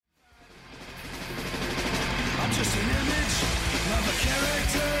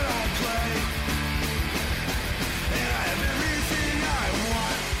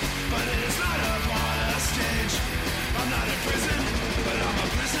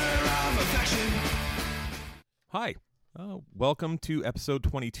Hi, welcome to episode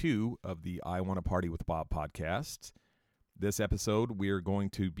 22 of the I Want to Party with Bob podcast. This episode, we're going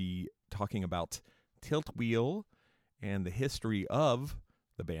to be talking about Tilt Wheel and the history of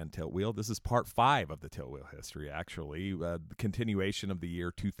the band Tilt Wheel. This is part 5 of the Tilt Wheel history, actually. The continuation of the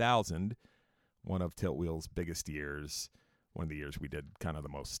year 2000, one of Tilt Wheel's biggest years, one of the years we did kind of the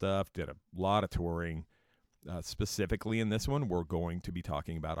most stuff, did a lot of touring. Specifically in this one, we're going to be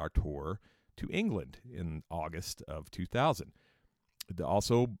talking about our tour to England in August of 2000.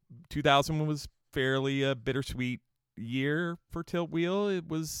 Also, 2000 was fairly a bittersweet year for Tilt Wheel. It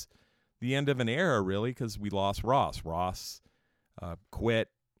was the end of an era, really, because we lost Ross. Ross quit,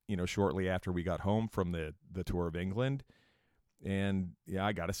 shortly after we got home from the tour of England. And yeah,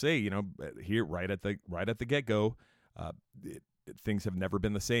 I gotta say, here right at the get-go, things have never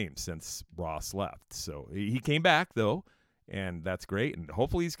been the same since Ross left. So he came back though. And that's great. And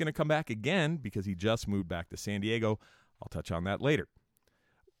hopefully he's going to come back again because he just moved back to San Diego. I'll touch on that later.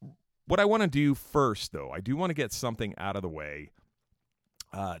 What I want to do first, though, I do want to get something out of the way.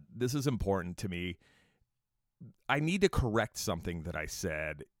 This is important to me. I need to correct something that I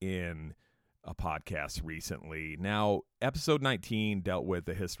said in a podcast recently. Now, episode 19 dealt with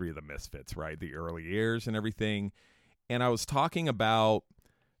the history of the Misfits, right? The early years and everything. And I was talking about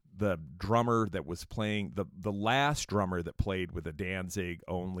the drummer that was playing, the last drummer that played with a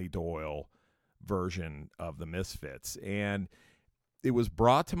Danzig-only Doyle version of the Misfits. And it was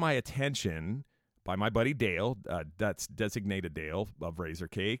brought to my attention by my buddy Dale, that's Designated Dale of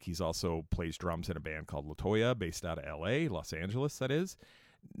Razorcake. He's also plays drums in a band called Latoya, based out of L.A., Los Angeles, that is.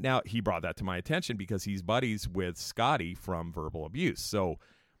 Now, he brought that to my attention because he's buddies with Scotty from Verbal Abuse. So,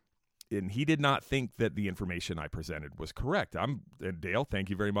 and he did not think that the information I presented was correct. And Dale, thank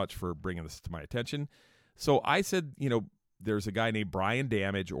you very much for bringing this to my attention. So I said, there's a guy named Brian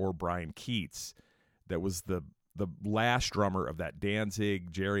Damage or Brian Keats that was the last drummer of that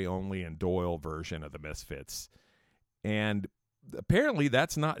Danzig, Jerry Only, and Doyle version of the Misfits. And apparently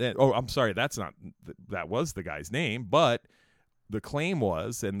that was the guy's name, but the claim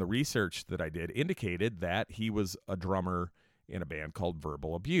was, and the research that I did indicated that he was a drummer in a band called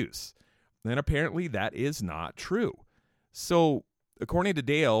Verbal Abuse. And apparently that is not true. So according to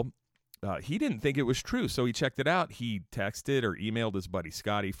Dale, he didn't think it was true. So he checked it out. He texted or emailed his buddy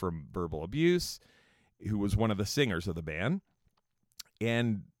Scotty from Verbal Abuse, who was one of the singers of the band.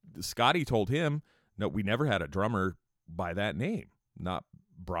 And Scotty told him, no, we never had a drummer by that name, not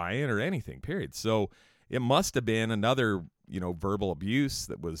Brian or anything, period. So it must have been another, Verbal Abuse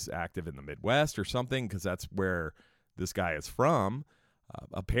that was active in the Midwest or something, because that's where this guy is from.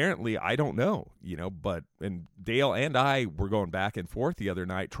 Apparently, I don't know, and Dale and I were going back and forth the other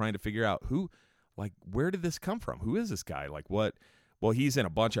night trying to figure out where did this come from? Who is this guy? What? Well, he's in a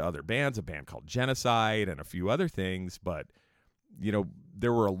bunch of other bands, a band called Genocide and a few other things, but,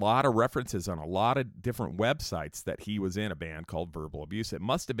 there were a lot of references on a lot of different websites that he was in a band called Verbal Abuse. It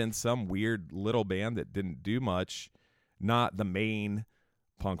must have been some weird little band that didn't do much, not the main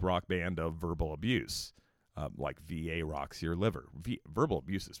punk rock band of Verbal Abuse. Like VA Rocks Your Liver. Verbal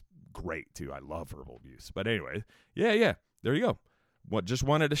Abuse is great, too. I love Verbal Abuse. But anyway, yeah, there you go. Just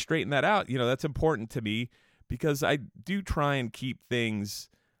wanted to straighten that out. That's important to me because I do try and keep things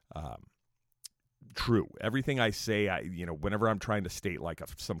true. Everything I say, whenever I'm trying to state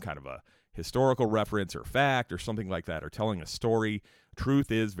some kind of a historical reference or fact or something like that, or telling a story, truth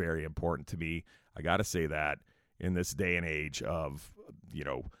is very important to me. I got to say that in this day and age of,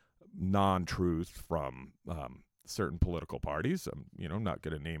 non-truth from certain political parties. I'm not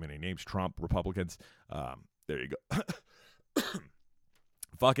going to name any names. Trump, Republicans. There you go.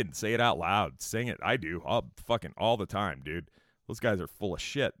 Fucking say it out loud. Sing it. I do. All the time, dude. Those guys are full of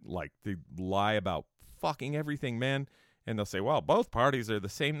shit. They lie about fucking everything, man. And they'll say, well, both parties are the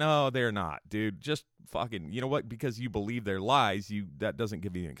same. No, they're not, dude. Just fucking, you know what? Because you believe their lies, that doesn't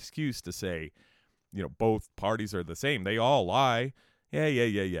give you an excuse to say, both parties are the same. They all lie.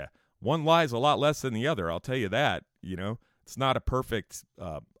 Yeah. One lies a lot less than the other, I'll tell you that. It's not a perfect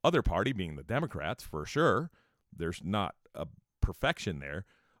other party, being the Democrats, for sure. There's not a perfection there.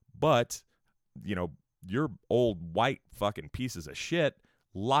 But, your old white fucking pieces of shit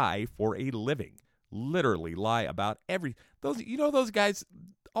lie for a living. Literally lie about those guys,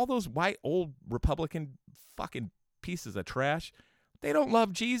 all those white old Republican fucking pieces of trash, they don't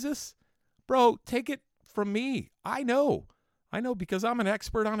love Jesus. Bro, take it from me. I know because I'm an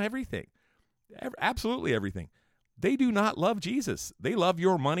expert on everything. Absolutely everything. They do not love Jesus. They love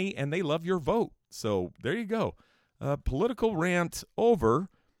your money and they love your vote. So there you go. Political rant over.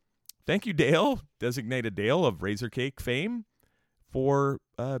 Thank you, Dale, Designated Dale of Razorcake fame, for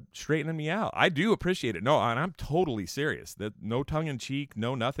straightening me out. I do appreciate it. No, and I'm totally serious. That no tongue in cheek,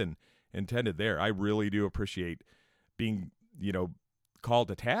 no nothing intended there. I really do appreciate being, called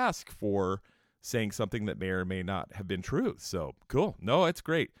to task for saying something that may or may not have been true. So cool. No, it's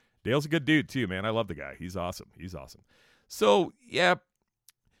great. Dale's a good dude too, man. I love the guy. He's awesome. So yeah,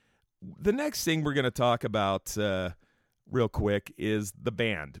 the next thing we're going to talk about real quick is the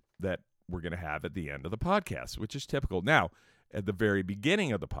band that we're going to have at the end of the podcast, which is typical. Now, at the very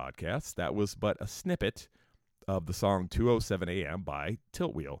beginning of the podcast, that was but a snippet of the song 2:07 a.m. by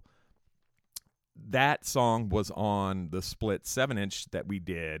Tiltwheel. That song was on the split 7-inch that we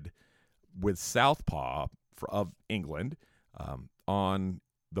did with Southpaw of England on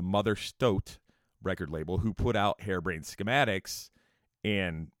the Mother Stoat record label, who put out Harebrained Schematics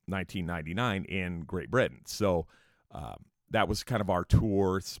in 1999 in Great Britain. So that was kind of our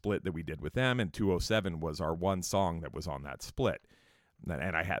tour split that we did with them, and 2:07 was our one song that was on that split.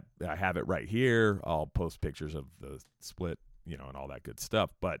 And I have it right here. I'll post pictures of the split, and all that good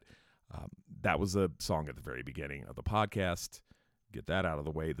stuff. But that was a song at the very beginning of the podcast. Get that out of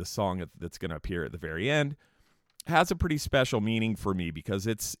the way. The song that's going to appear at the very end has a pretty special meaning for me because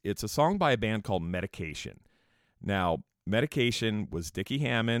it's a song by a band called Medication. Now, Medication was Dickie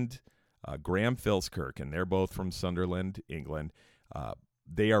Hammond, Graham Filskirk, and they're both from Sunderland, England.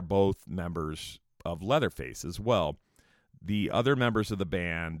 They are both members of Leatherface as well. The other members of the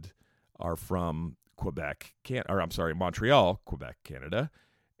band are from Montreal, Quebec, Canada.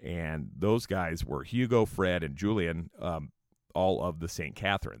 And those guys were Hugo, Fred, and Julian, all of the St.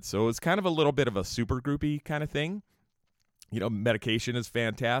 Catharines. So it's kind of a little bit of a super groupie kind of thing. Medication is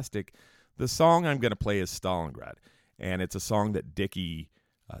fantastic. The song I'm going to play is Stalingrad. And it's a song that Dickie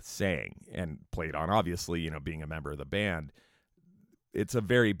sang and played on, obviously, being a member of the band. It's a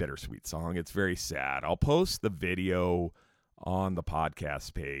very bittersweet song. It's very sad. I'll post the video on the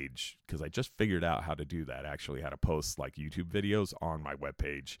podcast page because I just figured out how to do that, actually, how to post like YouTube videos on my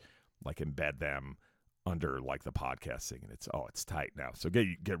webpage, like embed them under like the podcast thing. And it's tight now. So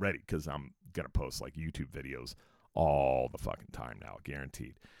get ready because I'm going to post like YouTube videos all the fucking time now,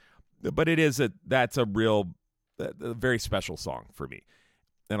 guaranteed. But that's a very special song for me.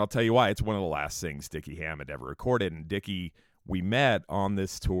 And I'll tell you why. It's one of the last things Dickie Hammond ever recorded. And Dickie, we met on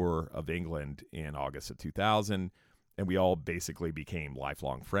this tour of England in August of 2000, and we all basically became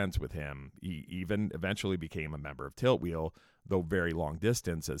lifelong friends with him. He even eventually became a member of Tiltwheel, though very long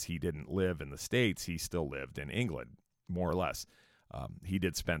distance, as he didn't live in the States. He still lived in England, more or less. He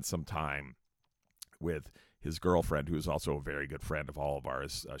did spend some time with his girlfriend, who is also a very good friend of all of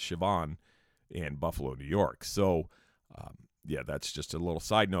ours, Siobhan, in Buffalo, New York. So, yeah, that's just a little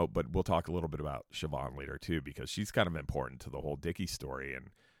side note, but we'll talk a little bit about Siobhan later, too, because she's kind of important to the whole Dickie story and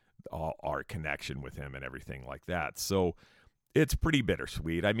our connection with him and everything like that. So it's pretty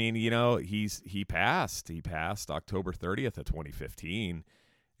bittersweet. I mean, he passed October 30th of 2015,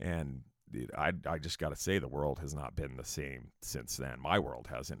 and I just got to say the world has not been the same since then. My world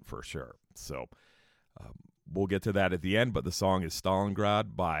hasn't, for sure. So we'll get to that at the end, but the song is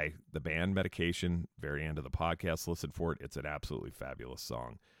Stalingrad by the band Medication. Very end of the podcast. Listen for it. It's an absolutely fabulous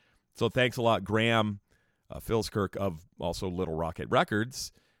song. So thanks a lot, Graham Filskirk of also Little Rocket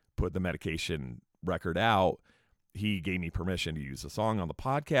Records, put the Medication record out. He gave me permission to use the song on the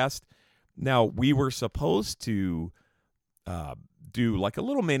podcast. Now, we were supposed to do like a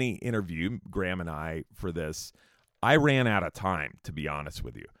little mini interview, Graham and I, for this. I ran out of time, to be honest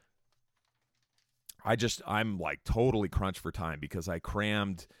with you. I'm like totally crunched for time because I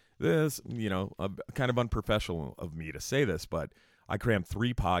crammed this, kind of unprofessional of me to say this, but I crammed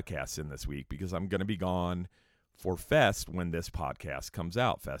 3 podcasts in this week because I'm going to be gone for Fest when this podcast comes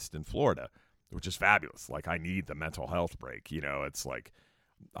out, Fest in Florida, which is fabulous. Like, I need the mental health break. It's like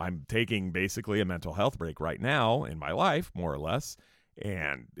I'm taking basically a mental health break right now in my life, more or less,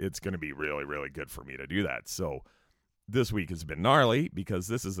 and it's going to be really, really good for me to do that. So this week has been gnarly because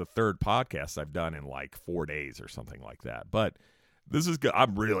this is the 3rd podcast I've done in like 4 days or something like that. But this is good.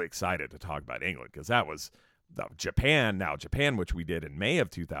 I'm really excited to talk about England because that was Japan. Now, Japan, which we did in May of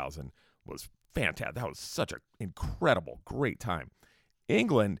 2000, was fantastic. That was such an incredible, great time.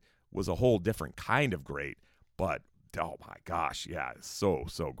 England was a whole different kind of great, but oh my gosh, yeah, so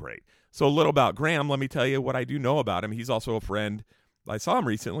great. So a little about Graham. Let me tell you what I do know about him. He's also a friend. I saw him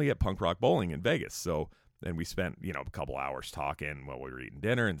recently at Punk Rock Bowling in Vegas. So then we spent, a couple hours talking while we were eating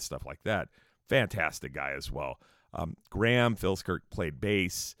dinner and stuff like that. Fantastic guy as well. Graham Filskirk played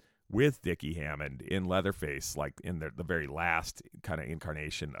bass with Dickie Hammond in Leatherface, like in the very last kind of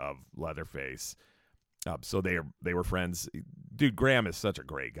incarnation of Leatherface. So they were friends. Dude, Graham is such a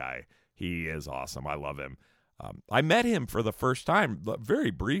great guy. He is awesome. I love him. I met him for the first time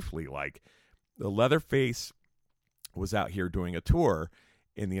very briefly. Like, the Leatherface was out here doing a tour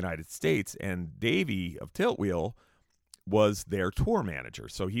in the United States, and Davey of Tilt Wheel was their tour manager.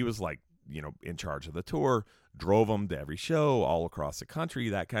 So he was like, in charge of the tour, drove them to every show all across the country,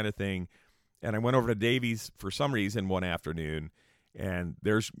 that kind of thing. And I went over to Davey's for some reason one afternoon, and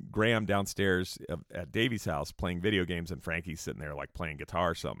there's Graham downstairs at Davey's house playing video games, and Frankie's sitting there like playing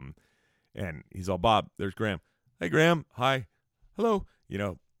guitar or something. And he's all, Bob, there's Graham. Hey, Graham. Hi. Hello.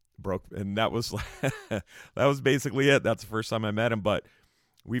 Broke. And that was that was basically it. That's the first time I met him. But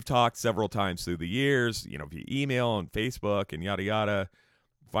we've talked several times through the years, via email and Facebook and yada, yada.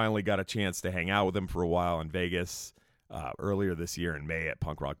 Finally got a chance to hang out with him for a while in Vegas earlier this year in May at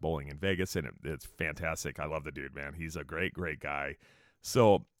Punk Rock Bowling in Vegas. And it's fantastic. I love the dude, man. He's a great, great guy.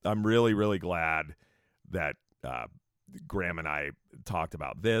 So I'm really, really glad that Graham and I talked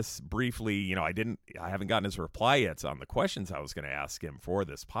about this briefly. I haven't gotten his reply yet on the questions I was going to ask him for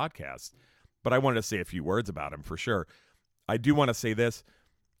this podcast, but I wanted to say a few words about him for sure. I do want to say this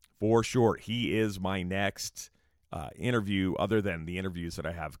for sure. He is my next interview, other than the interviews that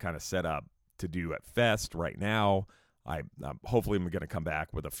I have kind of set up to do at Fest right now. Hopefully I'm going to come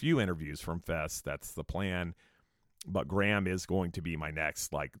back with a few interviews from Fest. That's the plan. But Graham is going to be my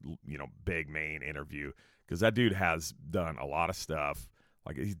next, big main interview, because that dude has done a lot of stuff.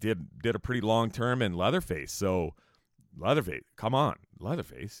 Like, he did a pretty long term in Leatherface. So Leatherface, come on,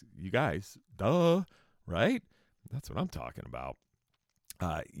 Leatherface, you guys, duh, right? That's what I'm talking about.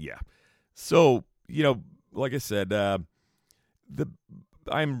 Yeah. So, like I said, I'm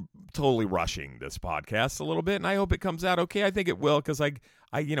totally rushing this podcast a little bit, and I hope it comes out okay. I think it will, because I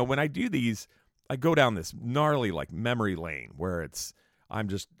when I do these, I go down this gnarly memory lane where I'm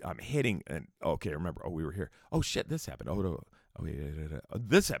hitting, and okay, remember, we were here. Oh shit, this happened.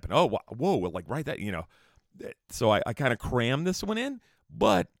 This happened. Oh, whoa, like right that, So I kind of crammed this one in,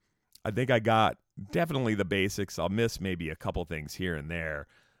 but I think I got definitely the basics. I'll miss maybe a couple things here and there,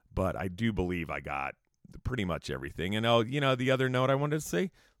 but I do believe I got pretty much everything. And the other note I wanted to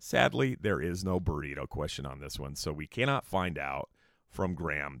say, sadly, there is no burrito question on this one, so we cannot find out from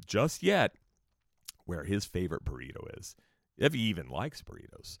Graham just yet where his favorite burrito is. If he even likes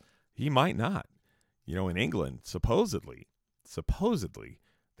burritos. He might not. In England, supposedly,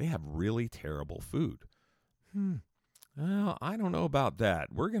 they have really terrible food. Well, I don't know about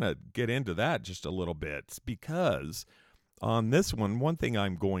that. We're going to get into that just a little bit, because on this one thing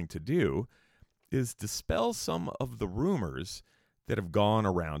I'm going to do is dispel some of the rumors that have gone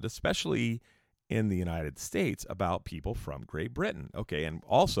around, especially in the United States, about people from Great Britain. Okay, and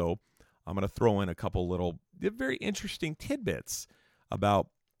also I'm going to throw in a couple little very interesting tidbits about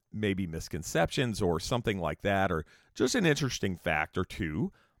maybe misconceptions or something like that, or just an interesting fact or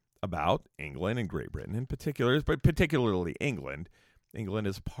two about England and Great Britain in particular, but particularly England. England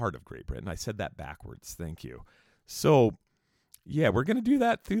is part of Great Britain. I said that backwards. Thank you. So, yeah, we're going to do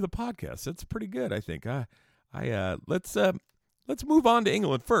that through the podcast. It's pretty good, I think. Let's move on to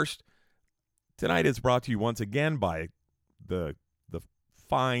England first. Tonight is brought to you once again by the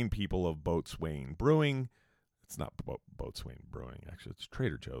fine people of Boatswain Brewing. It's not Boatswain Brewing, actually. It's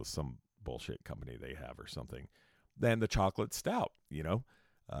Trader Joe's, some bullshit company they have or something. Then the chocolate stout,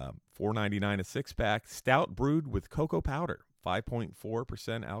 $4.99 a six-pack. Stout brewed with cocoa powder,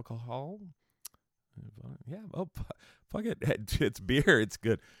 5.4% alcohol. Yeah, fuck it. It's beer. It's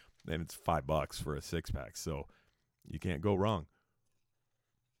good. And it's $5 for a six-pack, so you can't go wrong.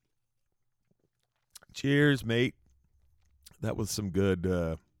 Cheers, mate. That was some good,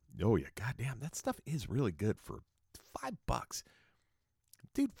 oh yeah, goddamn, that stuff is really good for $5.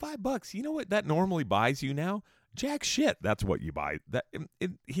 Dude, $5. You know what that normally buys you now? Jack shit. That's what you buy. That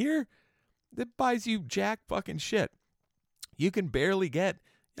here, that buys you jack fucking shit. You can barely get,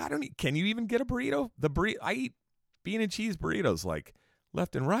 can you even get a burrito? I eat bean and cheese burritos like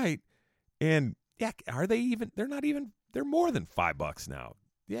left and right. And yeah, they're more than $5 now.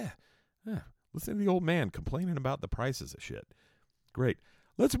 Yeah. Listen to the old man complaining about the prices of shit. Great.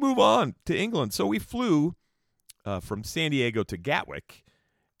 Let's move on to England. So we flew from San Diego to Gatwick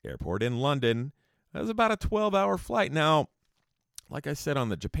Airport in London. That was about a 12-hour flight. Now, like I said on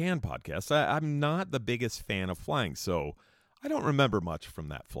the Japan podcast, I'm not the biggest fan of flying, so I don't remember much from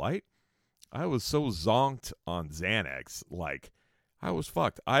that flight. I was so zonked on Xanax, like I was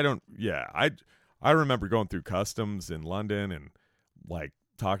fucked. I remember going through customs in London and like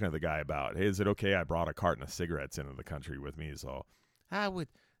talking to the guy about, hey, is it okay I brought a carton of cigarettes into the country with me? So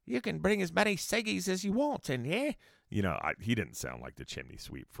you can bring as many ciggies as you want, and yeah. He didn't sound like the chimney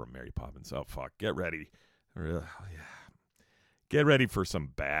sweep from Mary Poppins. Oh, fuck. Get ready. Get ready for some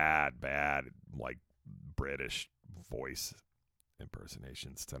bad, like, British voice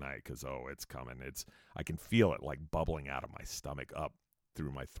impersonations tonight because it's coming. I can feel it like bubbling out of my stomach up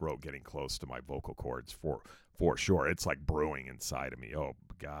through my throat, getting close to my vocal cords for sure. It's like brewing inside of me. Oh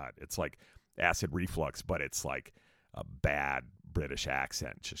God, it's like acid reflux, but it's like a bad British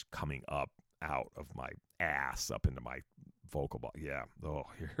accent just coming up out of my ass up into my vocal box. Yeah. Oh,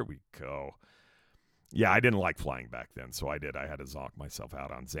 here we go. Yeah, I didn't like flying back then, so I had to zonk myself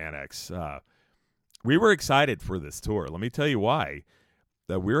out on Xanax. We were excited for this tour. Let me tell you why.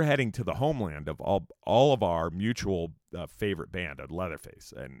 That we're heading to the homeland of all of our mutual favorite band,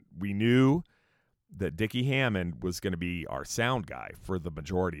 Leatherface, and we knew that Dickie Hammond was going to be our sound guy for the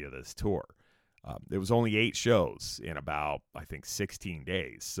majority of this tour. It was only 8 shows in about, I think, 16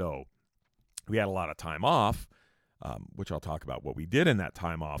 days, so we had a lot of time off, which I'll talk about what we did in that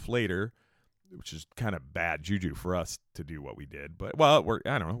time off later, which is kind of bad juju for us to do what we did. But, well, it worked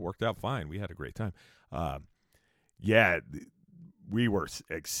out fine. We had a great time. We were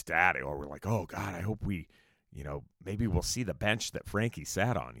ecstatic. Or we're like, oh, God, I hope maybe we'll see the bench that Frankie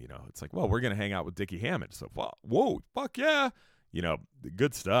sat on. It's like, well, we're going to hang out with Dickie Hammond. So, whoa, fuck yeah.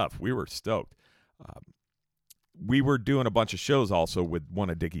 Good stuff. We were stoked. We were doing a bunch of shows also with one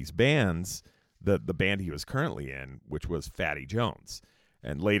of Dickie's bands, the band he was currently in, which was Fatty Jones.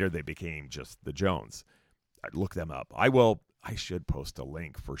 And later they became just the Jones. I'd look them up. I should post a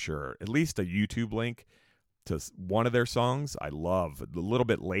link for sure, at least a YouTube link to one of their songs. I love a little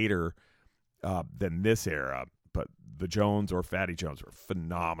bit later than this era, but the Jones or Fatty Jones were a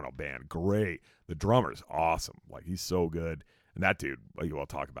phenomenal band. Great. The drummer's awesome. Like, he's so good. And that dude, we'll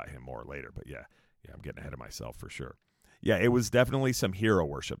talk about him more later, but yeah, I'm getting ahead of myself for sure. Yeah, it was definitely some hero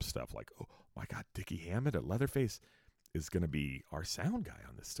worship stuff. Like, oh my God, Dickie Hammond at Leatherface is going to be our sound guy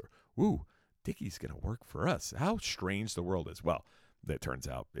on this tour. Woo, Dickie's going to work for us. How strange the world is. Well, that turns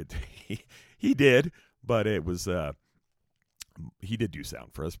out he did, but it was he did do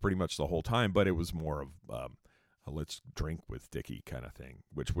sound for us pretty much the whole time, but it was more of a let's drink with Dickie kind of thing,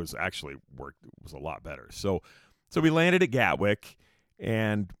 which was actually was a lot better. So we landed at Gatwick,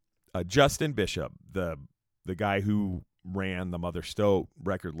 and Justin Bishop, the guy who ran the Mother Stowe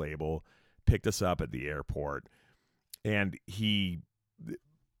record label, picked us up at the airport. And he,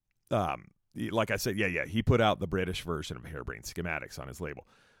 like I said, he put out the British version of Harebrained Schematics on his label.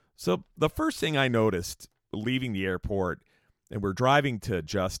 So the first thing I noticed leaving the airport, and we're driving to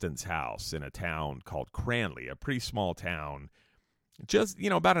Justin's house in a town called Cranley, a pretty small town, just,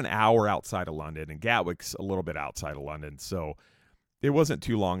 about an hour outside of London, and Gatwick's a little bit outside of London, so it wasn't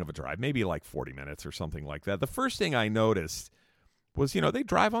too long of a drive, maybe like 40 minutes or something like that. The first thing I noticed was, they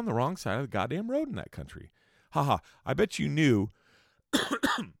drive on the wrong side of the goddamn road in that country. Haha, I bet you knew,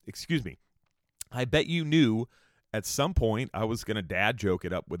 excuse me, I bet you knew at some point I was going to dad joke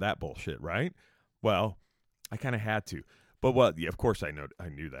it up with that bullshit, right? Well, I kind of had to. But, of course I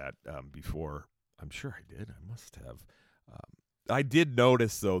knew that before. I'm sure I did. I must have. I did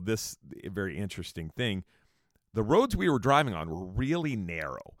notice, though, this very interesting thing. The roads we were driving on were really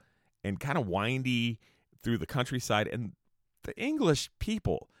narrow and kind of windy through the countryside, and the English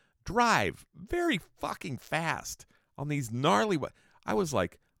people drive very fucking fast on these gnarly. I was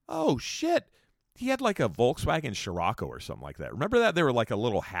like, oh shit, he had like a Volkswagen Scirocco or something like that. Remember that? They were like a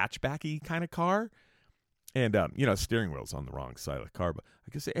little hatchbacky kind of car, and steering wheel's on the wrong side of the car. But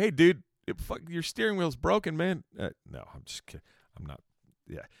I could say, hey dude, your steering wheel's broken, man. No, I'm just kidding. I'm not.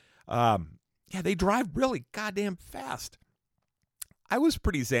 Yeah, they drive really goddamn fast. I was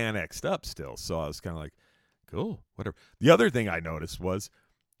pretty Xanaxed up still, so I was kind of like, cool, whatever. The other thing I noticed was,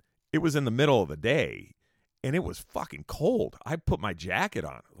 it was in the middle of the day, and it was fucking cold. I put my jacket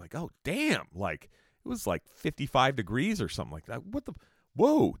on. Like, oh, damn. Like, it was like 55 degrees or something like that.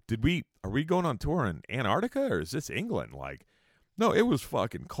 Whoa, are we going on tour in Antarctica, or is this England? Like, no, it was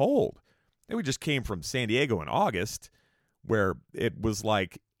fucking cold. And we just came from San Diego in August, where it was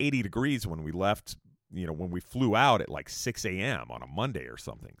like 80 degrees when we left, when we flew out at like 6 a.m. on a Monday or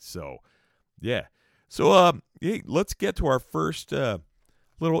something. So, yeah. So, let's get to our first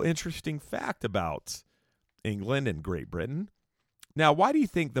little interesting fact about England and Great Britain. Now, why do you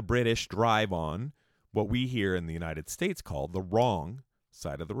think the British drive on what we here in the United States call the wrong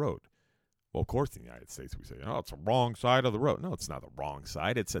side of the road? Well, of course, in the United States, we say, oh, it's the wrong side of the road. No, it's not the wrong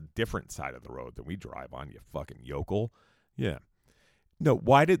side. It's a different side of the road than we drive on, you fucking yokel. Yeah. No,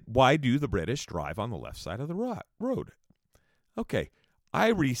 why do the British drive on the left side of the road? Okay, I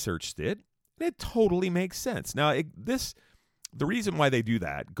researched it, and it totally makes sense. Now, the reason why they do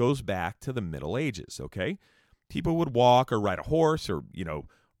that goes back to the Middle Ages, okay? People would walk or ride a horse or,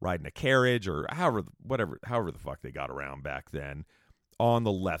 ride in a carriage or however the fuck they got around back then on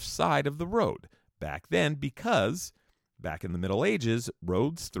the left side of the road. back then because back in the Middle Ages,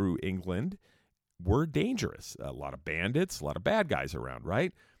 roads through England were dangerous. A lot of bandits, a lot of bad guys around,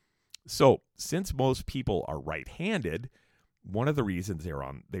 right? So since most people are right-handed, one of the reasons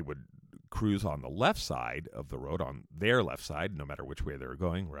they would cruise on the left side of the road, on their left side, no matter which way they were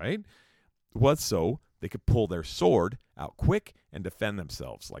going, right, was so they could pull their sword out quick and defend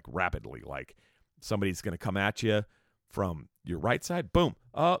themselves, like rapidly. Like somebody's going to come at you from your right side, boom,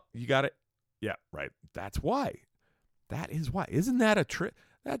 oh, you got it. Yeah, right. That's why. That is why. Isn't that a trick?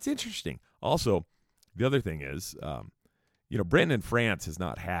 That's interesting. Also, the other thing is, Britain and France has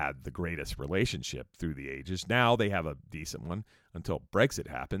not had the greatest relationship through the ages. Now they have a decent one until Brexit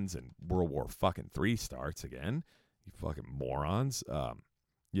happens and World War fucking III starts again. You fucking morons.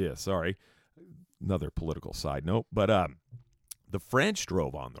 Yeah, sorry. Another political side note. But the French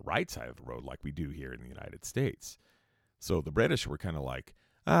drove on the right side of the road like we do here in the United States. So the British were kind of like,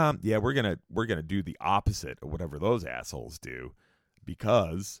 yeah, we're gonna do the opposite of whatever those assholes do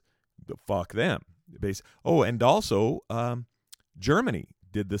because fuck them. Oh, and also Germany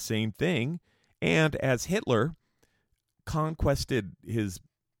did the same thing. And as Hitler conquested his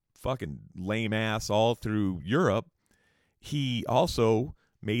fucking lame ass all through Europe, he also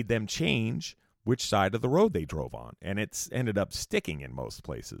made them change which side of the road they drove on. And it's ended up sticking in most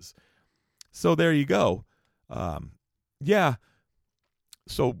places. So there you go. Yeah.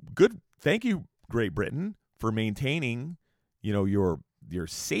 So good. Thank you, Great Britain, for maintaining, your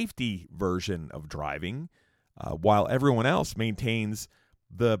safety version of driving, while everyone else maintains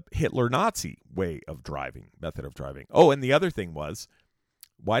the Hitler Nazi method of driving. Oh, and the other thing was,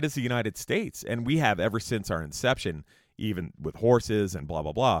 why does the United States, and we have ever since our inception, even with horses and blah,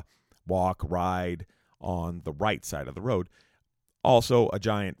 blah, blah, walk, ride on the right side of the road. Also, a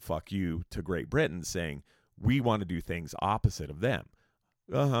giant fuck you to Great Britain saying, we want to do things opposite of them.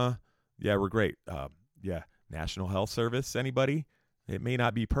 Yeah, we're great. Yeah, National Health Service, anybody? It may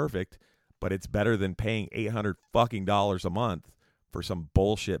not be perfect, but it's better than paying $800 fucking a month for some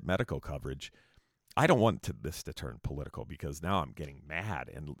bullshit medical coverage. I don't want this to turn political because now I'm getting mad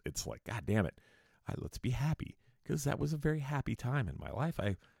and it's like, God damn it. Let's be happy because that was a very happy time in my life.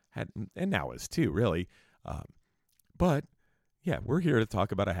 I had, and now is too, really. But yeah, we're here to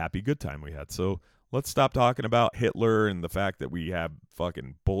talk about a happy, good time we had. So let's stop talking about Hitler and the fact that we have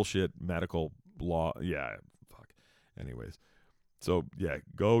fucking bullshit medical law. Yeah, fuck. Anyways. So, yeah,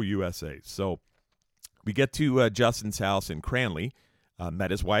 go USA. So we get to Justin's house in Cranley.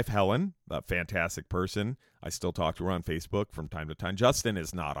 Met his wife, Helen, a fantastic person. I still talk to her on Facebook from time to time. Justin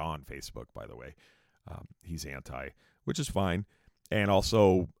is not on Facebook, by the way. He's anti, which is fine. And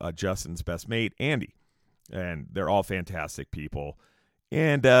also Justin's best mate, Andy. And they're all fantastic people.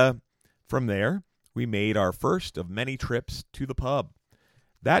 And from there, we made our first of many trips to the pub.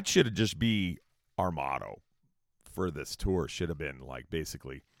 That should just be our motto for this tour. Should have been like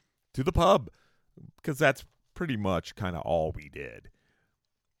basically to the pub, because that's pretty much kind of all we did.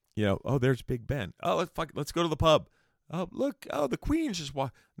 Oh, there's Big Ben. Oh, let's go to the pub. Oh, look, the Queen's just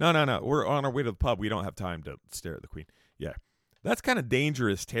walk. No, we're on our way to the pub. We don't have time to stare at the Queen. Yeah, that's kind of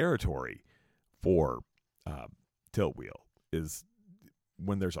dangerous territory for Tilt Wheel, is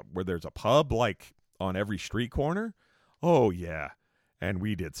when there's a pub like on every street corner. Oh yeah. And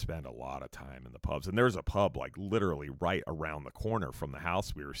we did spend a lot of time in the pubs. And there's a pub like literally right around the corner from the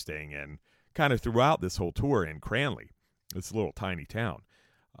house we were staying in kind of throughout this whole tour in Cranley. It's a little tiny town.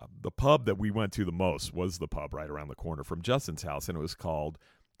 The pub that we went to the most was the pub right around the corner from Justin's house, and it was called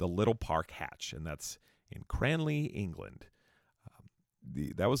the Little Park Hatch, and that's in Cranley, England.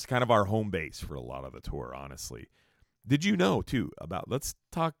 That was kind of our home base for a lot of the tour, honestly. Did you know, too, let's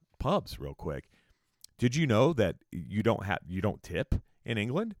talk pubs real quick. Did you know that you don't tip in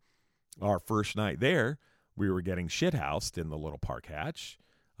England? Our first night there, we were getting shithoused in the Little Park Hatch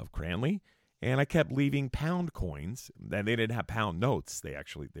of Cranley, and I kept leaving pound coins. And they didn't have pound notes. They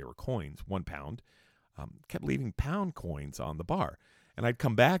were coins, 1 pound. Kept leaving pound coins on the bar. And I'd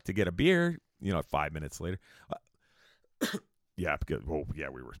come back to get a beer, 5 minutes later. Yeah, because, we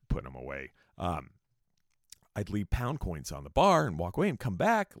were putting them away. I'd leave pound coins on the bar and walk away and come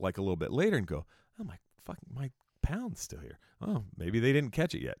back like a little bit later and go, oh, my pound's still here. Oh, maybe they didn't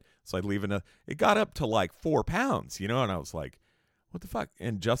catch it yet. So I'd leave it got up to like 4 pounds, and I was like, what the fuck?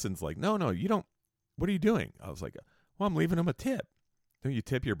 And Justin's like, no, you don't. What are you doing? I was like, well, I'm leaving him a tip. Don't you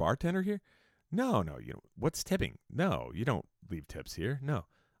tip your bartender here? No, what's tipping? No, you don't leave tips here. No.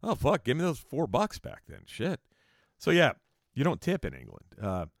 Oh, fuck, give me those $4 back then. Shit. So yeah, you don't tip in England.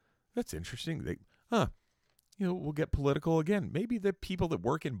 That's interesting. We'll get political again. Maybe the people that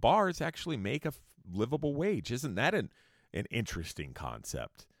work in bars actually make a livable wage. Isn't that an interesting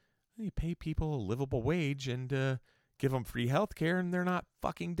concept? You pay people a livable wage and give them free health care, and they're not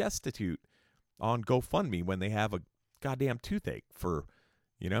fucking destitute on GoFundMe when they have a goddamn toothache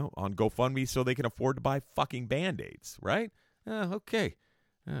on GoFundMe so they can afford to buy fucking Band-Aids, right? Okay.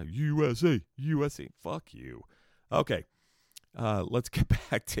 USA, fuck you. Okay, let's get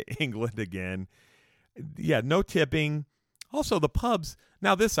back to England again. Yeah, no tipping. Also, the pubs.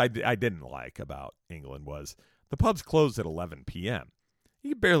 Now, this I didn't like about England was the pubs closed at 11 p.m.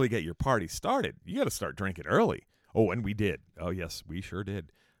 You can barely get your party started. You got to start drinking early. Oh, and we did. Oh, yes, we sure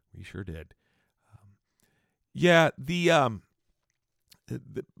did. The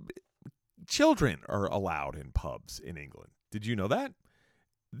children are allowed in pubs in England. Did you know that?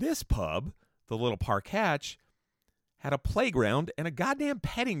 This pub, the Little Park Hatch, had a playground and a goddamn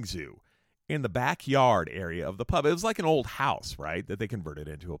petting zoo in the backyard area of the pub. It was like an old house, right, that they converted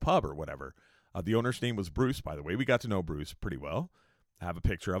into a pub or whatever. The owner's name was Bruce, by the way. We got to know Bruce pretty well. I have a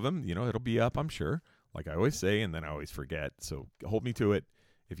picture of him. It'll be up, I'm sure, like I always say, and then I always forget. So hold me to it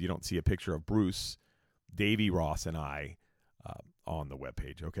if you don't see a picture of Bruce, Davey, Ross, and I on the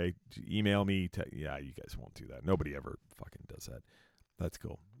webpage, okay? Email me. You guys won't do that. Nobody ever fucking does that. That's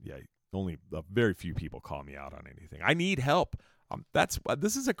cool. Yeah, only very few people call me out on anything. I need help.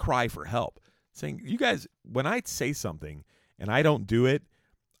 This is a cry for help. Saying, you guys, when I say something and I don't do it,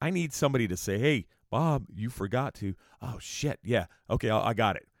 I need somebody to say, hey, Bob, you forgot to. Oh, shit. Yeah. Okay, I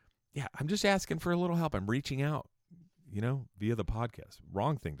got it. Yeah, I'm just asking for a little help. I'm reaching out, via the podcast.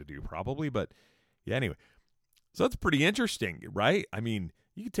 Wrong thing to do, probably. But yeah, anyway. So that's pretty interesting, right? I mean,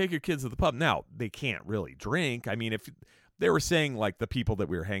 you can take your kids to the pub. Now, they can't really drink. I mean, if they were saying, like the people that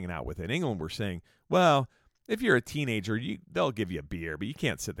we were hanging out with in England were saying, well, if you're a teenager, they'll give you a beer, but you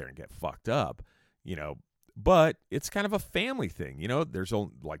can't sit there and get fucked up, But it's kind of a family thing, There's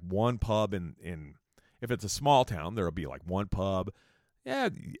only like one pub in if it's a small town, there'll be like one pub. Yeah,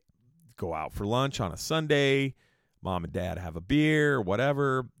 go out for lunch on a Sunday. Mom and dad have a beer,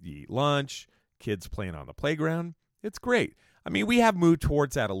 whatever. You eat lunch. Kids playing on the playground. It's great. I mean, we have moved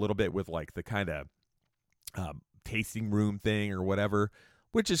towards that a little bit with like the kind of tasting room thing or whatever,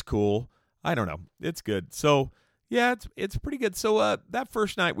 which is cool. I don't know. It's good. So, yeah, it's pretty good. So, that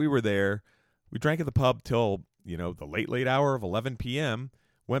first night we were there, we drank at the pub till, the late hour of 11 p.m.,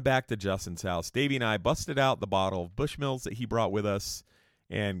 went back to Justin's house. Davey and I busted out the bottle of Bushmills that he brought with us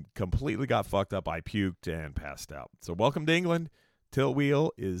and completely got fucked up. I puked and passed out. So, welcome to England. Tilt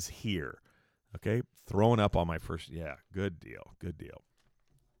Wheel is here. Okay, throwing up on my first. Yeah, good deal.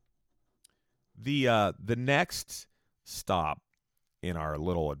 The next stop in our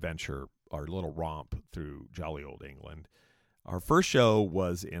little adventure, our little romp through jolly old England, our first show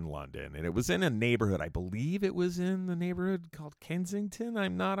was in London, and it was in a neighborhood. I believe it was in the neighborhood called Kensington.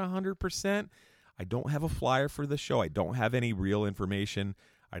 I'm not 100%. I don't have a flyer for the show. I don't have any real information.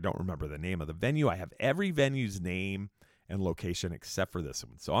 I don't remember the name of the venue. I have every venue's name and location except for this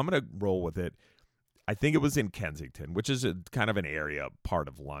one. So I'm going to roll with it. I think it was in Kensington, which is a kind of an area part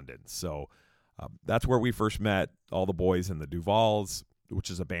of London. So that's where we first met all the boys in the Duvals, which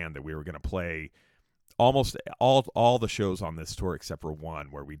is a band that we were going to play almost all the shows on this tour except for one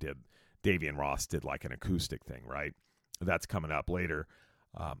where we did, Davey and Ross did like an acoustic thing, right? That's coming up later.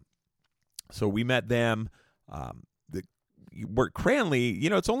 So we met them. Cranley,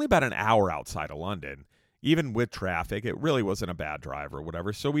 it's only about an hour outside of London. Even with traffic, it really wasn't a bad drive or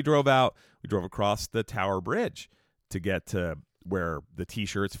whatever. So we drove across the Tower Bridge to get to where the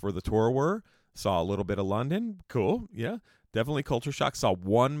T-shirts for the tour were. Saw a little bit of London. Cool. Yeah, definitely culture shock. Saw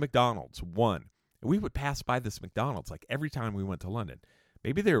one McDonald's. One. And we would pass by this McDonald's like every time we went to London.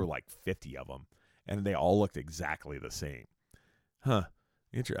 Maybe there were like 50 of them, and they all looked exactly the same. Huh.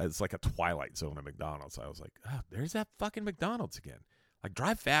 It's like a Twilight Zone of McDonald's. I was like, there's that fucking McDonald's again. Like,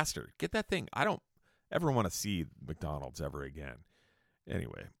 drive faster. Get that thing. I don't ever want to see McDonald's ever again.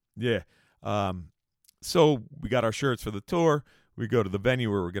 Anyway, yeah. So we got our shirts for the tour. We go to the venue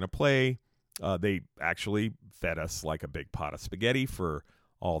where we're going to play. They actually fed us like a big pot of spaghetti for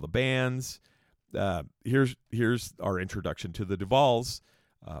all the bands. Here's our introduction to the Duvals.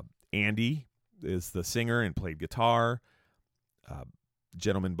 Andy is the singer and played guitar.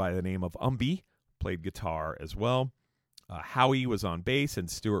 Gentleman by the name of Umby played guitar as well. Howie was on bass and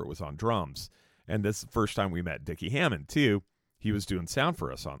Stuart was on drums. And this is the first time we met Dickie Hammond, too. He was doing sound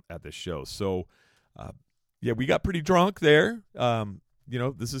for us at this show. So, we got pretty drunk there.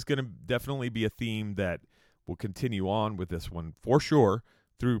 This is going to definitely be a theme that will continue on with this one for sure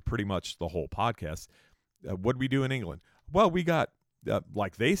through pretty much the whole podcast. What did we do in England? Well, we got,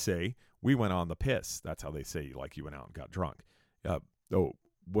 like they say, we went on the piss. That's how they say, like you went out and got drunk.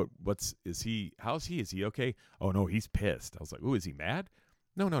 How's he? Is he okay? Oh, no, he's pissed. I was like, ooh, is he mad?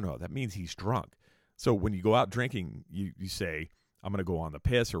 No. That means he's drunk. So when you go out drinking, you say, I'm going to go on the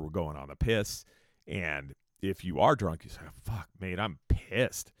piss, or we're going on the piss. And if you are drunk, you say, fuck, mate, I'm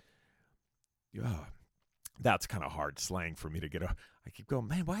pissed. That's kind of hard slang for me to get. I keep going,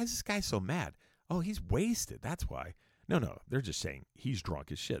 man, why is this guy so mad? Oh, he's wasted. That's why. No, they're just saying he's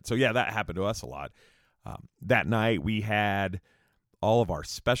drunk as shit. So yeah, that happened to us a lot. That night we had all of our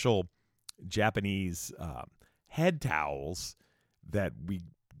special Japanese head towels that we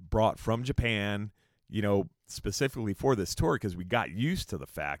brought from Japan, specifically for this tour, because we got used to the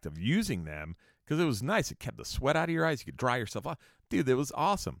fact of using them because it was nice. It kept the sweat out of your eyes. You could dry yourself off. Dude, that was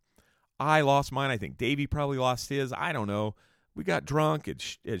awesome. I lost mine. I think Davey probably lost his. I don't know. We got drunk.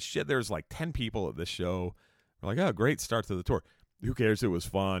 It's shit. There's like 10 people at this show. We're like, oh, great start to the tour. Who cares? It was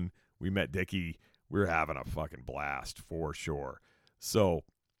fun. We met Dickie. We were having a fucking blast for sure. So,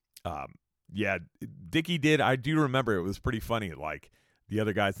 yeah, Dickie did. I do remember it was pretty funny. Like, the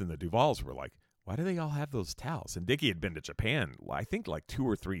other guys in the Duvals were like, why do they all have those towels? And Dickie had been to Japan, I think, like 2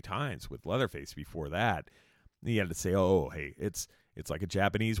 or 3 times with Leatherface before that. And he had to say, oh, hey, it's like a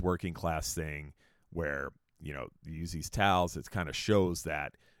Japanese working class thing where, you use these towels. It kind of shows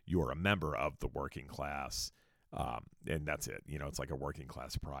that you're a member of the working class. And that's it. It's like a working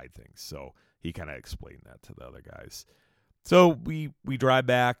class pride thing. So he kind of explained that to the other guys. So we drive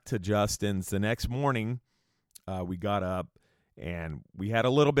back to Justin's the next morning. We got up and we had a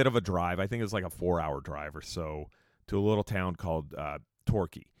little bit of a drive. I think it was like a 4-hour drive or so to a little town called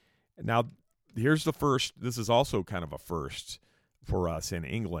Torquay. Now, here's the first. This is also kind of a first for us in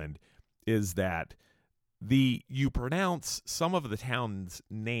England, is that you pronounce some of the town's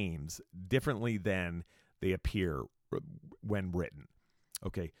names differently than they appear when written.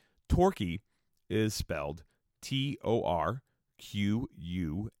 Okay, Torquay is spelled Torquay.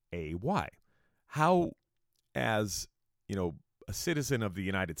 How, as a citizen of the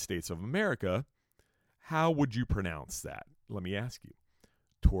United States of America, how would you pronounce that? Let me ask you.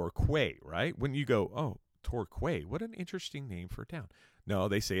 Torquay, right? When you go, oh, Torquay, what an interesting name for a town. No,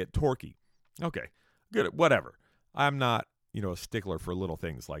 they say it Torquay. Okay, good, whatever. I'm not, a stickler for little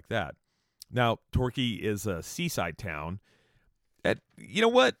things like that. Now, Torquay is a seaside town. You know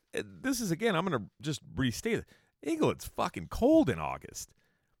what? This is, again, I'm going to just restate it. England's fucking cold in August.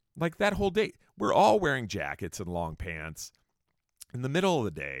 Like that whole day. We're all wearing jackets and long pants. In the middle of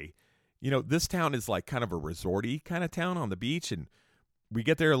the day, this town is like kind of a resorty kind of town on the beach. And we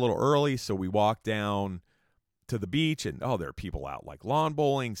get there a little early, so we walk down to the beach. And, there are people out like lawn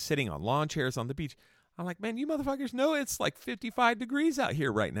bowling, sitting on lawn chairs on the beach. I'm like, man, you motherfuckers know it's like 55 degrees out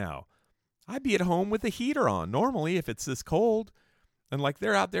here right now. I'd be at home with the heater on normally if it's this cold. And like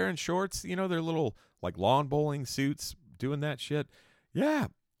they're out there in shorts, their little like lawn bowling suits doing that shit. Yeah,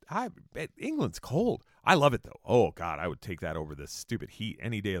 England's cold. I love it though. Oh God, I would take that over this stupid heat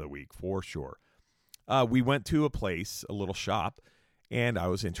any day of the week for sure. We went to a little shop, and I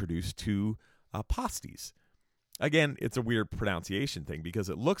was introduced to pasties. Again, it's a weird pronunciation thing because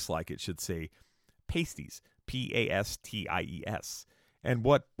it looks like it should say pasties, Pasties. And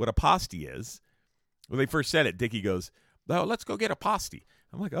what a pasty is, when they first said it, Dickie goes, oh, let's go get a pasty.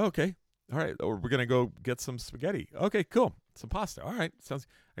 I'm like, oh, okay. All right. Or we're going to go get some spaghetti. Okay, cool. Some pasta. All right.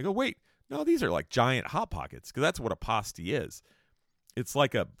 I go, wait. No, these are like giant Hot Pockets, because that's what a pasty is. It's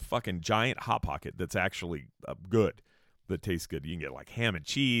like a fucking giant Hot Pocket that's actually good, that tastes good. You can get like ham and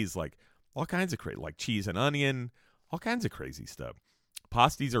cheese, like all kinds of crazy, like cheese and onion, all kinds of crazy stuff.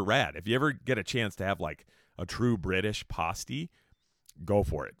 Pasties are rad. If you ever get a chance to have like a true British pasty, go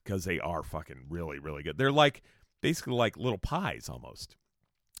for it, because they are fucking really, really good. They're like basically like little pies almost.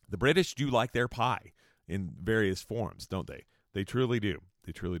 The British do like their pie in various forms, don't they? They truly do.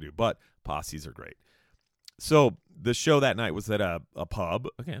 They truly do. But pasties are great. So the show that night was at a pub.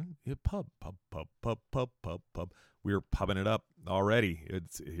 Again, pub. We were pubbing it up already.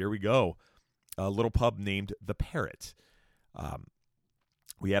 Here we go. A little pub named The Parrot.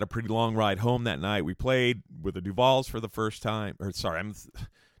 We had a pretty long ride home that night. We played with the Duvals for the first time.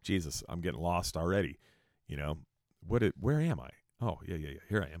 I'm getting lost already. Where am I? Oh, yeah.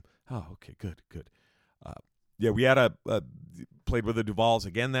 Here I am. Oh, okay, good. We had played with the Duvals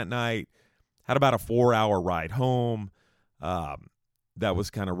again that night. Had about a 4-hour ride home. That was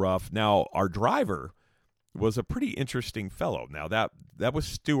kind of rough. Now, our driver was a pretty interesting fellow. Now, that was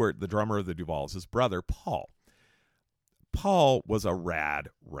Stuart, the drummer of the Duvals, his brother, Paul. Paul was a rad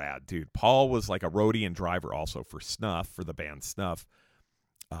dude. Paul was like a roadie and driver also for Snuff, for the band Snuff.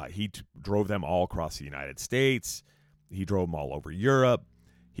 He drove them all across the United States. He drove them all over Europe.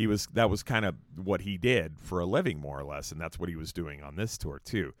 That was kind of what he did for a living, more or less, and that's what he was doing on this tour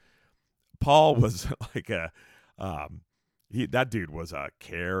too. Paul was like That dude was a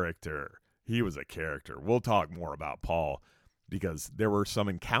character. He was a character. We'll talk more about Paul because there were some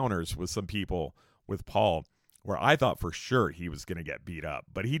encounters with some people with Paul where I thought for sure he was going to get beat up,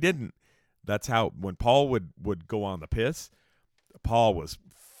 but he didn't. That's how, when Paul would go on the piss, Paul was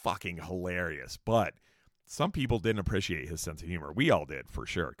fucking hilarious. But some people didn't appreciate his sense of humor. We all did, for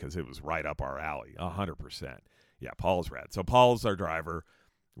sure, because it was right up our alley, 100%. Yeah, Paul's rad. So Paul's our driver.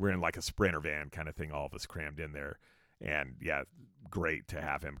 We're in like a Sprinter van kind of thing, all of us crammed in there. And yeah, great to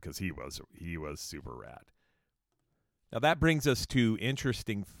have him because he was super rad. Now that brings us to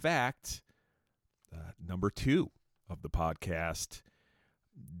interesting fact number 2 of the podcast.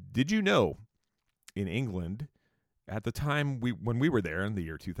 Did you know in England at the time when we were there in the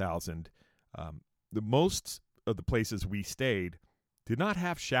year 2000, the most of the places we stayed did not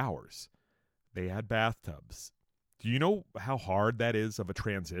have showers. They had bathtubs. Do you know how hard that is of a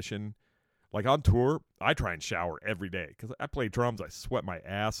transition? Like on tour, I try and shower every day because I play drums. I sweat my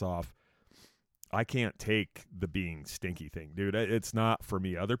ass off. I can't take the being stinky thing, dude. It's not for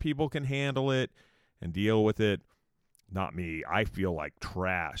me. Other people can handle it and deal with it. Not me. I feel like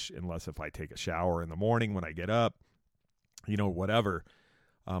trash unless if I take a shower in the morning when I get up, whatever.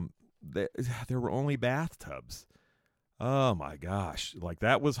 There were only bathtubs. Oh my gosh. Like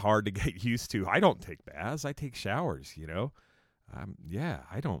that was hard to get used to. I don't take baths. I take showers,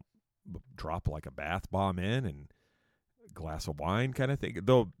 I don't drop like a bath bomb in and a glass of wine kind of thing.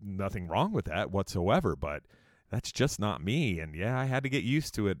 Though nothing wrong with that whatsoever, but that's just not me. And yeah, I had to get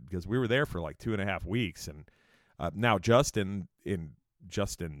used to it because we were there for like 2.5 weeks. And now Justin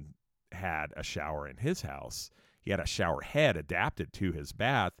had a shower in his house. He had a shower head adapted to his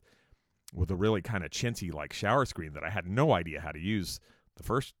bath with a really kind of chintzy like shower screen that I had no idea how to use the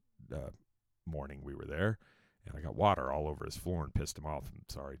first morning we were there. And I got water all over his floor and pissed him off. I'm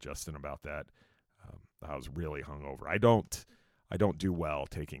sorry, Justin, about that. I was really hungover. I don't do well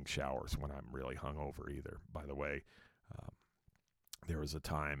taking showers when I'm really hungover either, by the way. There was a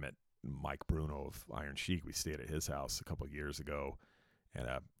time at Mike Bruno of Iron Chic. We stayed at his house a couple of years ago, and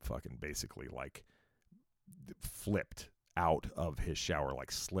fucking basically like flipped out of his shower,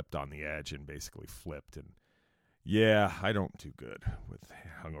 like slipped on the edge and basically flipped. And yeah, I don't do good with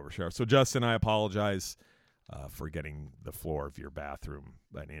hungover showers. So Justin, I apologize for getting the floor of your bathroom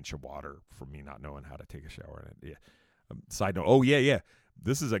an inch of water from me not knowing how to take a shower in it. Yeah. Side note. Oh yeah.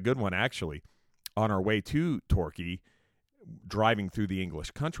 This is a good one actually. On our way to Torquay, driving through the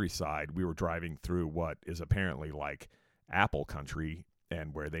English countryside, we were driving through what is apparently like apple country,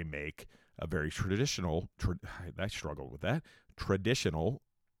 and where they make a very traditional, I struggled with that, traditional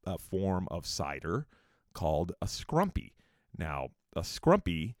form of cider called a scrumpy. Now, a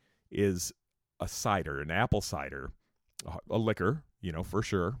scrumpy is a cider, an apple cider, a liquor, for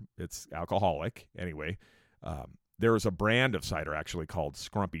sure. It's alcoholic. Anyway, there was a brand of cider actually called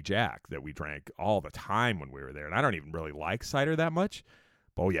Scrumpy Jack that we drank all the time when we were there. And I don't even really like cider that much.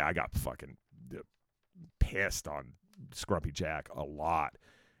 But, yeah, I got fucking pissed on Scrumpy Jack a lot.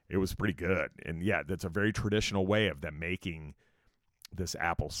 It was pretty good. And, yeah, that's a very traditional way of them making this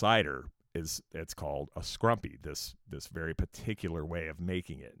apple cider. It's called a scrumpy, this very particular way of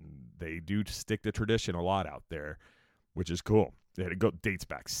making it. And they do stick to tradition a lot out there, which is cool. It dates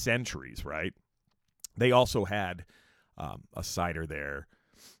back centuries, right? They also had a cider there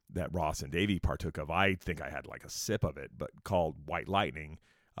that Ross and Davey partook of. I think I had like a sip of it, but called White Lightning,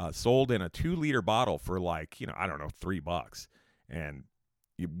 sold in a 2-liter bottle for like, I don't know, $3. And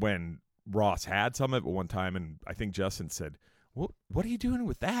when Ross had some of it one time, and I think Justin said, what are you doing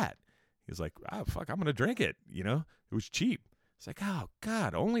with that? He was like, oh, fuck, I'm going to drink it. It was cheap. It's like, oh,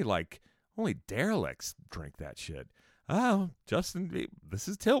 God, only derelicts drink that shit. Oh, Justin, this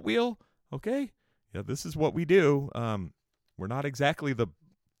is Tilt Wheel, okay? Yeah, this is what we do. We're not exactly the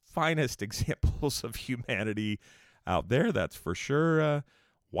finest examples of humanity out there, that's for sure.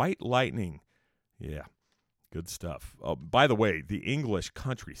 White Lightning. Yeah, good stuff. Oh, by the way, the English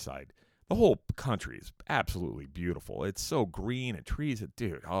countryside, the whole country is absolutely beautiful. It's so green and trees.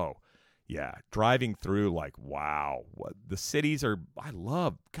 Dude, oh, yeah, driving through, like, wow. The cities are, I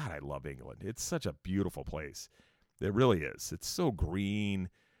love England. It's such a beautiful place. It really is. It's so green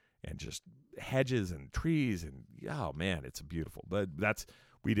and just hedges and trees. And, oh, man, it's beautiful. But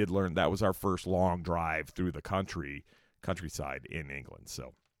we did learn that was our first long drive through the countryside in England.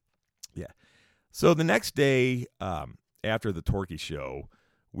 So, yeah. So the next day after the Torquay show,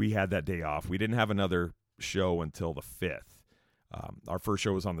 we had that day off. We didn't have another show until the 5th. Our first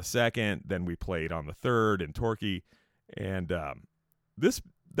show was on the 2nd, then we played on the 3rd in Torquay, and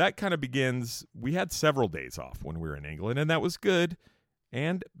that kind of begins. We had several days off when we were in England, and that was good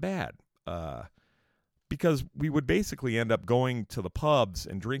and bad. because we would basically end up going to the pubs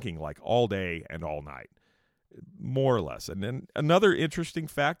and drinking like all day and all night, more or less. And then another interesting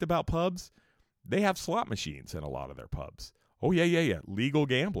fact about pubs, they have slot machines in a lot of their pubs. Oh, yeah. Legal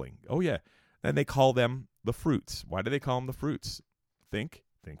gambling. Oh, yeah. And they call them the fruits. Why do they call them the fruits? Think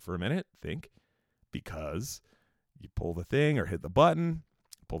for a minute. Because you pull the thing or hit the button.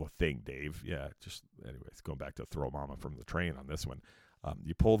 Pull the thing, Dave. Yeah, just anyways, going back to throw mama from the train on this one.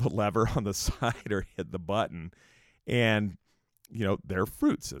 You pull the lever on the side or hit the button, and, they're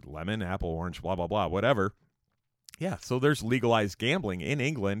fruits. Lemon, apple, orange, blah, blah, blah, whatever. Yeah, so there's legalized gambling in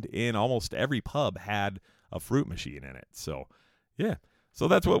England. In almost every pub had a fruit machine in it. So, yeah. So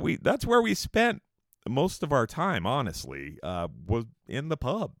that's where we spent most of our time, honestly, was in the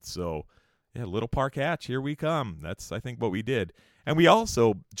pub. So, yeah, Little Park Hatch, here we come. That's, I think, what we did. And we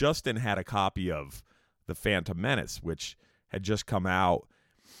also, Justin had a copy of The Phantom Menace, which had just come out,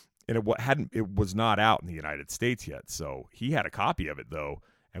 and it was not out in the United States yet. So he had a copy of it, though,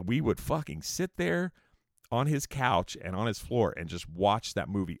 and we would fucking sit there on his couch and on his floor and just watch that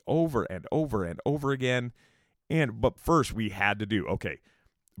movie over and over and over again. But first, we had to do,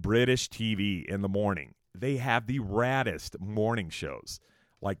 British TV in the morning. They have the raddest morning shows,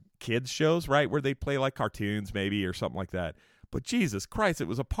 like kids shows, right, where they play like cartoons maybe or something like that. But Jesus Christ, it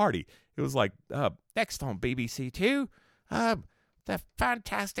was a party. It was like, next on BBC Two, the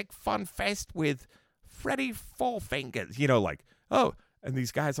Fantastic Fun Fest with Freddie Four Fingers. And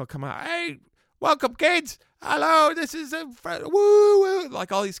these guys will come out, hey, welcome, kids. Hello, this is woo, woo.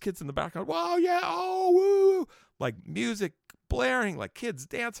 Like all these kids in the background, whoa, yeah, oh, woo. Like music blaring, like kids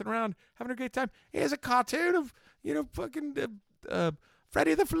dancing around, having a great time. Here's a cartoon of, fucking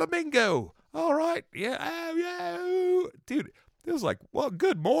Freddie the Flamingo. All right, yeah, oh, yeah, ooh. Dude, it was like, well,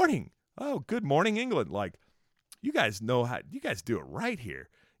 good morning. Oh, good morning, England. Like, you guys do it right here.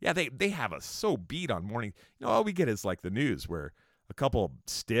 Yeah, they have us so beat on morning. All we get is like the news where a couple of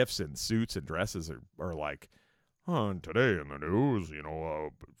stiffs in suits and dresses are like, today in the news,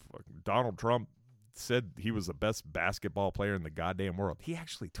 Donald Trump said he was the best basketball player in the goddamn world. He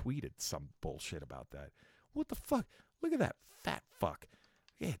actually tweeted some bullshit about that. What the fuck? Look at that fat fuck.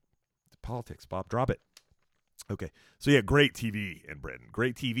 Yeah, politics, Bob. Drop it. Okay. So, yeah, great TV in Britain.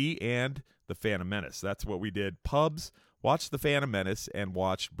 Great TV and The Phantom Menace. That's what we did. Pubs, watched The Phantom Menace, and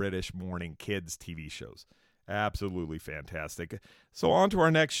watched British morning kids TV shows. Absolutely fantastic. So, on to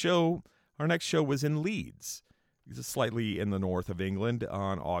our next show. Our next show was in Leeds. It's slightly in the north of England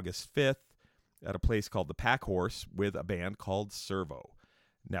on August 5th at a place called the Pack Horse with a band called Servo.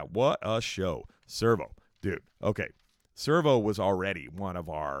 Now, what a show. Servo. Dude, okay. Servo was already one of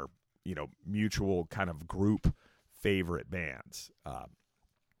our, mutual kind of group favorite bands.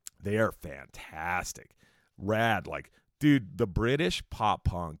 They are fantastic. Rad. Like, dude, the British pop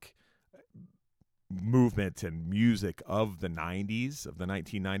punk movement and music of the 90s, of the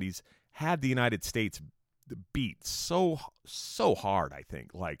 1990s, had the United States beat so hard, I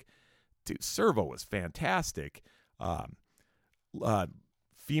think. Like, dude, Servo was fantastic.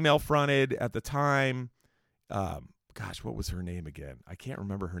 Female fronted at the time. Gosh, what was her name again? I can't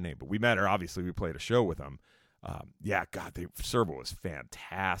remember her name, but we met her. Obviously, we played a show with them. Servo was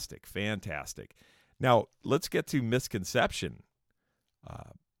fantastic. Now, let's get to misconceptions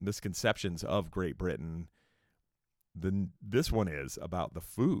of Great Britain. This one is about the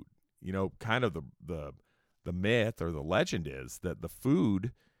food. Kind of the myth or the legend is that the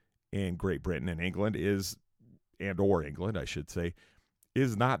food in Great Britain and England or England, I should say,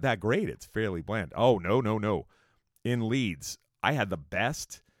 is not that great. It's fairly bland. Oh, no. In Leeds, I had the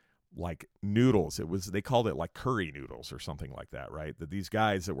best, like, noodles. They called it like curry noodles or something like that, right? That these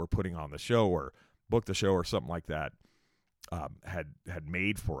guys that were putting on the show or booked the show or something like that had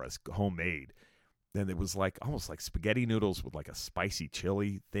made for us, homemade. And it was like almost like spaghetti noodles with like a spicy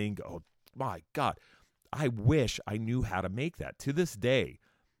chili thing. Oh my God. I wish I knew how to make that. To this day,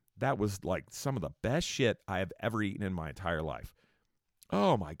 that was like some of the best shit I have ever eaten in my entire life.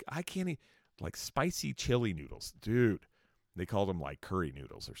 Oh my, I can't eat, like spicy chili noodles. Dude, they called them like curry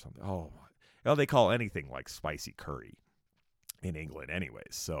noodles or something. Oh, well, they call anything like spicy curry in England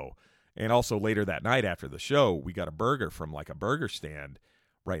anyways. So, and also later that night after the show, we got a burger from like a burger stand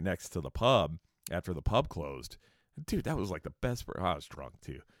right next to the pub after the pub closed. Dude, that was like the best burger. I was drunk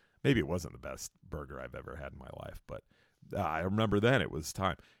too. Maybe it wasn't the best burger I've ever had in my life, but I remember then it was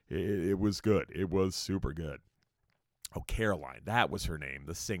time. It was good. It was super good. Oh, Caroline, that was her name,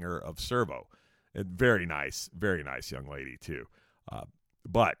 the singer of Servo. And very nice young lady too.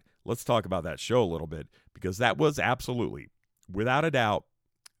 But let's talk about that show a little bit, because that was absolutely, without a doubt,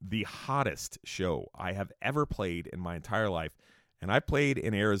 the hottest show I have ever played in my entire life. And I played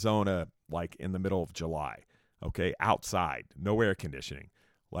in Arizona like in the middle of July, okay, outside, no air conditioning.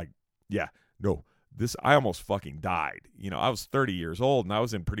 Like, yeah, no, I almost fucking died. I was 30 years old and I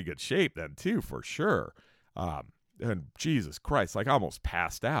was in pretty good shape then too, for sure. And Jesus Christ, like I almost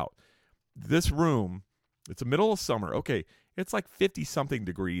passed out. This room, it's the middle of summer. Okay, it's like 50 something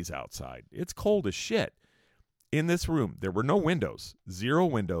degrees outside. It's cold as shit. In this room, there were no windows, 0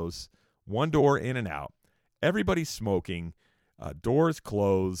 windows, 1 door in and out. Everybody's smoking, doors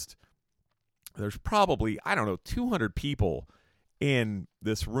closed. There's probably, 200 people in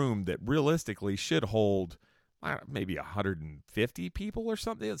this room that realistically should hold maybe 150 people or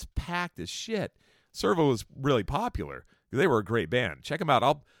something. It's packed as shit. Servo was really popular. They were a great band. Check them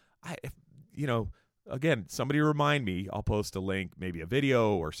out. Again, somebody remind me. I'll post a link, maybe a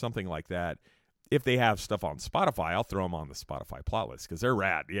video or something like that. If they have stuff on Spotify, I'll throw them on the Spotify plot list because they're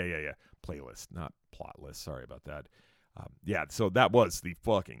rad. Yeah. Playlist, not plot list. Sorry about that. So that was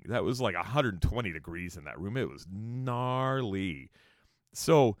that was like 120 degrees in that room. It was gnarly.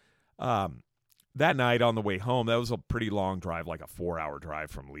 So that night on the way home, that was a pretty long drive, like a 4-hour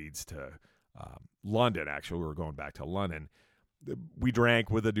drive from Leeds to London. Actually, we were going back to London. We drank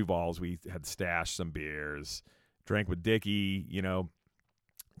with the Duvals. We had stashed some beers, drank with Dickie,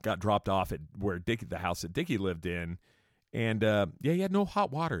 got dropped off at the house that Dickie lived in. And he had no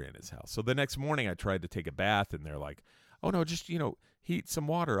hot water in his house. So the next morning I tried to take a bath and they're like, oh no, just, heat some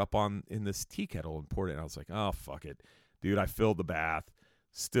water up in this tea kettle and pour it in. I was like, oh, fuck it. Dude, I filled the bath,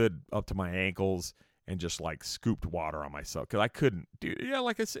 stood up to my ankles and just like scooped water on myself. Cause I couldn't, dude. Yeah.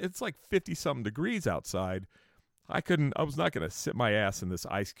 Like it's like 50 something degrees outside. I was not going to sit my ass in this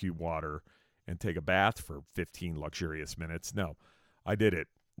ice cube water and take a bath for 15 luxurious minutes. No, I did it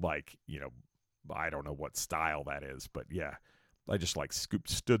like, I don't know what style that is, but yeah, I just like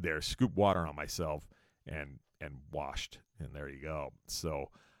stood there, scooped water on myself and washed. And there you go. So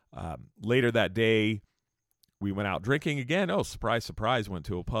later that day, we went out drinking again. Oh, surprise, surprise. Went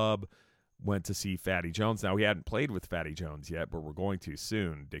to a pub, went to see Fatty Jones. Now, we hadn't played with Fatty Jones yet, but we're going to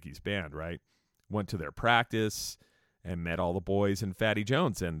soon, Dickie's band, right? Went to their practice and met all the boys in Fatty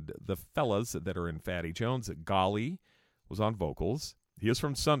Jones. And the fellas that are in Fatty Jones, Golly was on vocals. He is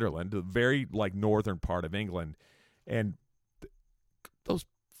from Sunderland, the very like northern part of England. And those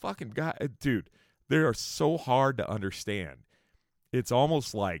fucking guys, dude, they are so hard to understand. It's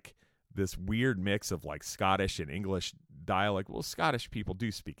almost like this weird mix of like Scottish and English dialect. Well, Scottish people do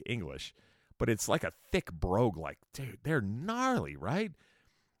speak English, but it's like a thick brogue. Like, dude, they're gnarly, right?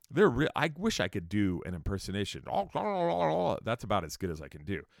 I wish I could do an impersonation. That's about as good as I can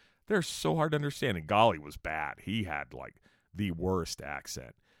do. They're so hard to understand. And Golly was bad. He had like the worst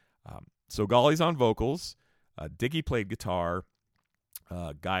accent. So Golly's on vocals. Dickie played guitar.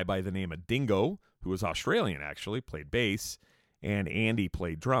 A guy by the name of Dingo, who was Australian actually, played bass. And Andy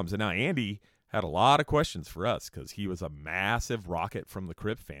played drums. And now Andy had a lot of questions for us because he was a massive Rocket from the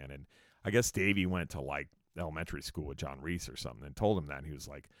Crypt fan. And I guess Davey went to like elementary school with John Reese or something and told him that. And he was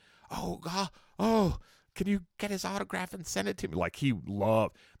like, oh, can you get his autograph and send it to me? Like he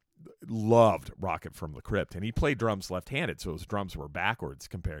loved Rocket from the Crypt. And he played drums left-handed, so his drums were backwards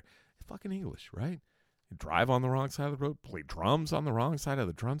compared. Fucking English, right? You drive on the wrong side of the road, play drums on the wrong side of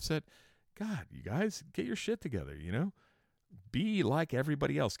the drum set. God, you guys, get your shit together, Be like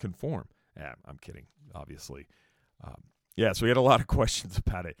everybody else, conform. Yeah, I'm kidding, obviously. So we had a lot of questions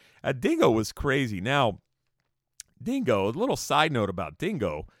about it. Dingo was crazy. Now, Dingo, a little side note about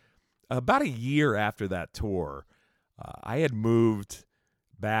Dingo, about a year after that tour, I had moved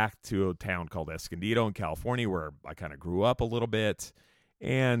back to a town called Escondido in California where I kind of grew up a little bit.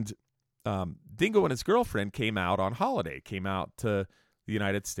 And Dingo and his girlfriend came out on holiday, came out to the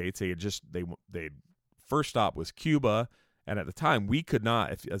United States. They first stop was Cuba. And at the time, we could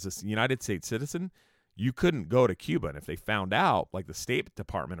not, as a United States citizen, you couldn't go to Cuba. And if they found out, like the State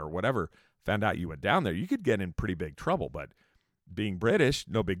Department or whatever, found out you went down there, you could get in pretty big trouble. But being British,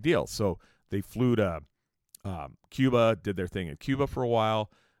 no big deal. So they flew to Cuba, did their thing in Cuba for a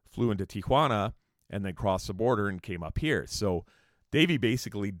while, flew into Tijuana, and then crossed the border and came up here. So Davey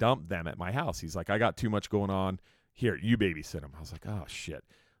basically dumped them at my house. He's like, I got too much going on. Here, you babysit them. I was like, oh, shit.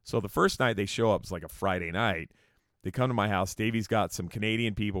 So the first night they show up, it's like a Friday night. They come to my house. Davey's got some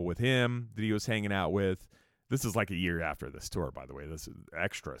Canadian people with him that he was hanging out with. This is like a year after this tour, by the way. This is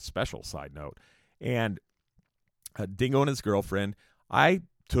extra special side note. And Dingo and his girlfriend, I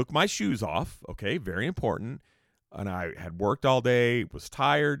took my shoes off, okay, very important. And I had worked all day, was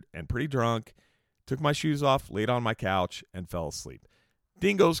tired and pretty drunk. Took my shoes off, laid on my couch, and fell asleep.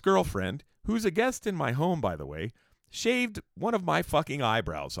 Dingo's girlfriend, who's a guest in my home, by the way, shaved one of my fucking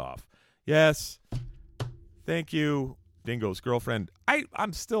eyebrows off. Yes, thank you. Dingo's girlfriend,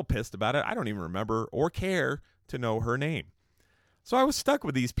 I'm still pissed about it. I don't even remember or care to know her name. So I was stuck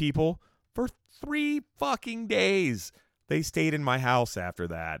with these people for 3 fucking days. They stayed in my house after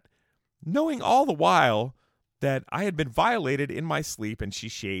that, knowing all the while that I had been violated in my sleep, and she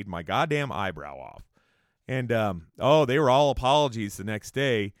shaved my goddamn eyebrow off. And, they were all apologies the next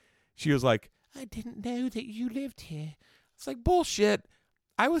day. She was like, I didn't know that you lived here. It's like, bullshit.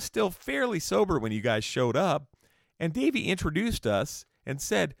 I was still fairly sober when you guys showed up, and Davey introduced us and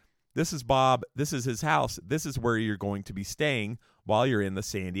said, this is Bob, this is his house, this is where you're going to be staying while you're in the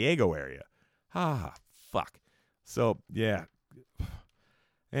San Diego area. Fuck. So, yeah.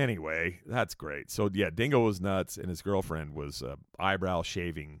 Anyway, that's great. So, yeah, Dingo was nuts, and his girlfriend was a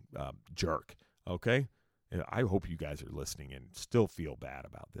eyebrow-shaving jerk, okay? And I hope you guys are listening and still feel bad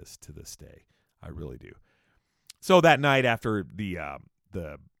about this to this day. I really do. So that night after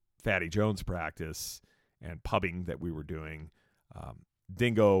the Fatty Jones practice and pubbing that we were doing,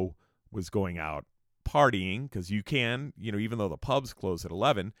 Dingo was going out partying because you can, even though the pubs close at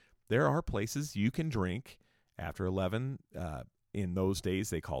 11, there are places you can drink after 11. In those days,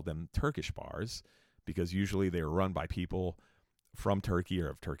 they called them Turkish bars because usually they were run by people from Turkey or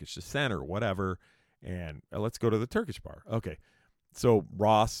of Turkish descent or whatever. And let's go to the Turkish bar. Okay. So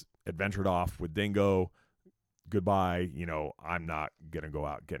Ross adventured off with Dingo. Goodbye. I'm not going to go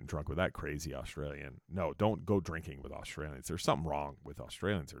out getting drunk with that crazy Australian. No, don't go drinking with Australians. There's something wrong with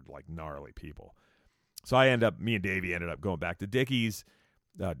Australians. They're like gnarly people. So me and Davey ended up going back to Dickie's,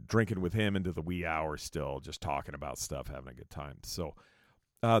 drinking with him into the wee hours still, just talking about stuff, having a good time. So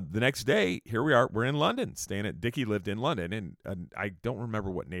the next day, here we are. We're in London, staying at Dickie lived in London. And I don't remember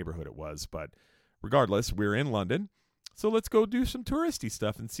what neighborhood it was, but regardless, we're in London. So let's go do some touristy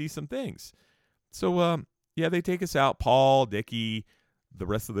stuff and see some things. So, they take us out. Paul, Dickie, the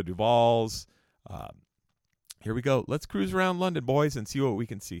rest of the Duvals. Here we go. Let's cruise around London, boys, and see what we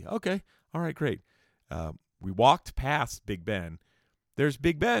can see. Okay. All right, great. We walked past Big Ben. There's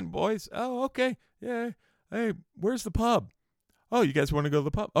Big Ben, boys. Oh, okay. Yeah. Hey, where's the pub? Oh, you guys want to go to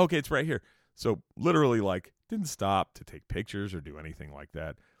the pub? Okay, it's right here. So literally, didn't stop to take pictures or do anything like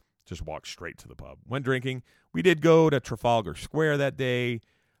that. Just walked straight to the pub. Went drinking. We did go to Trafalgar Square that day.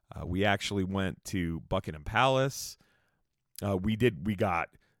 We actually went to Buckingham Palace. We got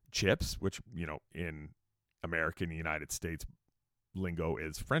chips, which, in American United States lingo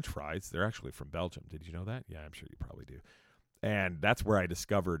is French fries. They're actually from Belgium. Did you know that? Yeah, I'm sure you probably do. And that's where I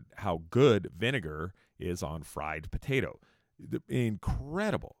discovered how good vinegar is on fried potato.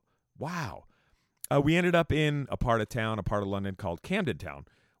 Incredible. Wow. We ended up in a part of London called Camden Town,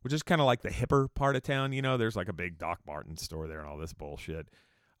 which is kind of like the hipper part of town. There's like a big Doc Martens store there and all this bullshit.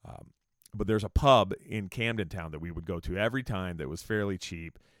 But there's a pub in Camden Town that we would go to every time that was fairly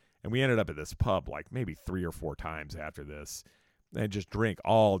cheap. And we ended up at this pub maybe 3 or 4 times after this and just drink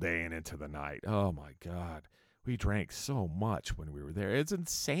all day and into the night. Oh, my God. We drank so much when we were there. It's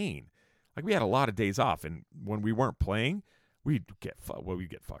insane. We had a lot of days off. And when we weren't playing, we'd get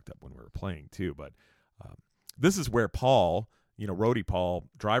fucked up when we were playing too. But this is where Paul, Roadie Paul,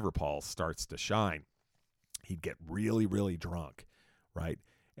 Driver Paul starts to shine. He'd get really, really drunk, right?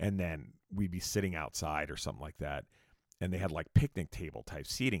 And then we'd be sitting outside or something like that. And they had picnic table type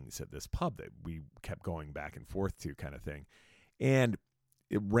seatings at this pub that we kept going back and forth to kind of thing. And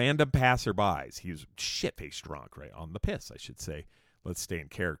random passerbys, he was shit-faced drunk, right? On the piss, I should say. Let's stay in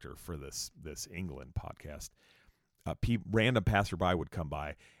character for this England podcast. Random passerby would come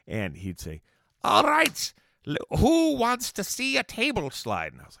by and he'd say, all right, who wants to see a table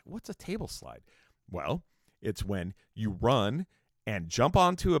slide? And I was like, what's a table slide? Well, it's when you run and jump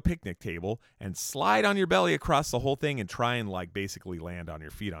onto a picnic table and slide on your belly across the whole thing and try and basically land on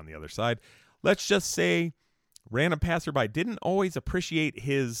your feet on the other side. Let's just say random passerby didn't always appreciate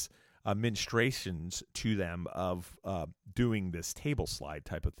his ministrations to them of doing this table slide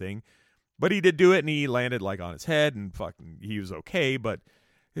type of thing. But he did do it, and he landed on his head, and he was okay. But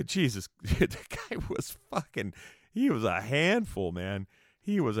Jesus, the guy was he was a handful, man.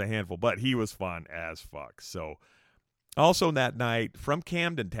 He was a handful, but he was fun as fuck. So also that night from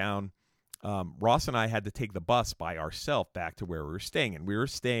Camden Town, Ross and I had to take the bus by ourselves back to where we were staying. And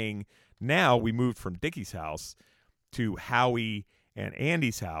we moved from Dickie's house to Howie and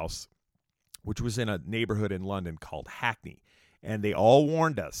Andy's house, which was in a neighborhood in London called Hackney. And they all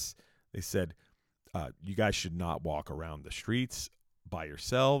warned us. They said, you guys should not walk around the streets by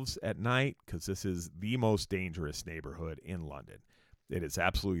yourselves at night because this is the most dangerous neighborhood in London. It is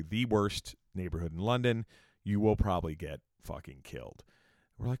absolutely the worst neighborhood in London. You will probably get fucking killed.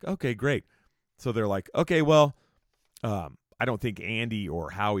 We're like, okay, great. So they're like, okay, well, I don't think Andy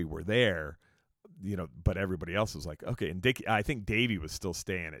or Howie were there. but everybody else was like, okay. And I think Davey was still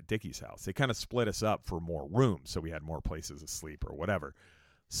staying at Dickie's house. They kind of split us up for more room, so we had more places to sleep or whatever.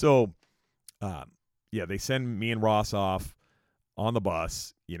 So, they send me and Ross off on the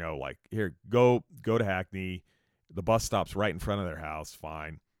bus, like, here, go to Hackney. The bus stops right in front of their house.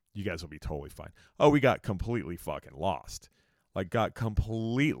 Fine. You guys will be totally fine. Oh, we got completely fucking lost. Got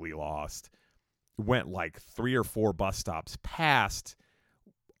completely lost. Went like 3 or 4 bus stops past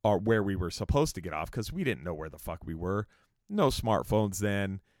where we were supposed to get off because we didn't know where the fuck we were. No smartphones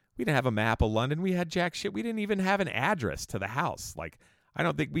then. We didn't have a map of London. We had jack shit. We didn't even have an address to the house. I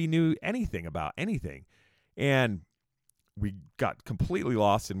don't think we knew anything about anything. And we got completely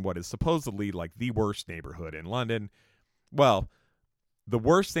lost in what is supposedly the worst neighborhood in London. Well, the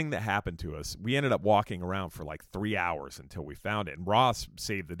worst thing that happened to us, we ended up walking around for 3 hours until we found it. And Ross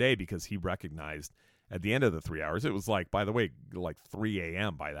saved the day because he recognized at the end of the 3 hours, it was by the way, 3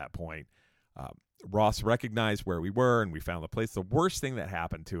 a.m. by that point. Ross recognized where we were and we found the place. The worst thing that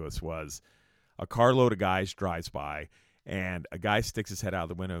happened to us was a carload of guys drives by and a guy sticks his head out of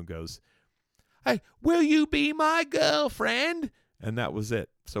the window and goes, "Hey, will you be my girlfriend?" And that was it.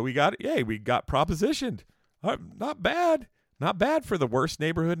 So we got propositioned. Not bad. Not bad for the worst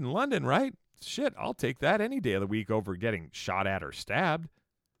neighborhood in London, right? Shit, I'll take that any day of the week over getting shot at or stabbed.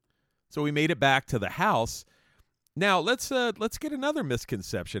 So we made it back to the house. Now let's get another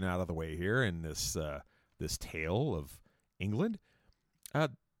misconception out of the way here in this tale of England.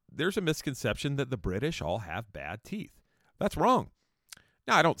 There's a misconception that the British all have bad teeth. That's wrong.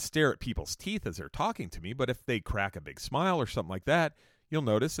 Now, I don't stare at people's teeth as they're talking to me, but if they crack a big smile or something like that, you'll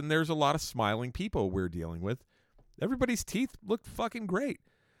notice, and there's a lot of smiling people we're dealing with. Everybody's teeth look fucking great.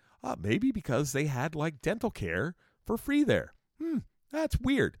 Maybe because they had dental care for free there. That's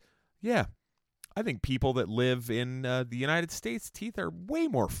weird. Yeah, I think people that live in the United States, teeth are way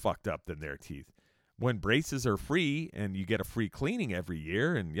more fucked up than their teeth. When braces are free and you get a free cleaning every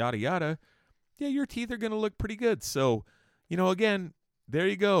year and yada yada, yeah, your teeth are going to look pretty good. So, again, there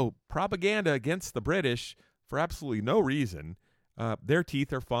you go. Propaganda against the British for absolutely no reason. Their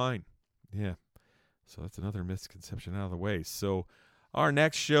teeth are fine. Yeah. So that's another misconception out of the way. So our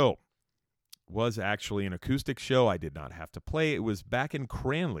next show was actually an acoustic show. I did not have to play. It was back in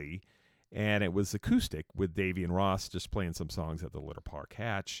Cranley, and it was acoustic with Davey and Ross just playing some songs at the Little Park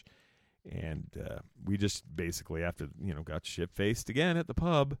Hatch. And we just basically, after, got shit-faced again at the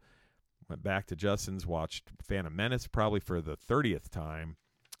pub, went back to Justin's, watched Phantom Menace probably for the 30th time,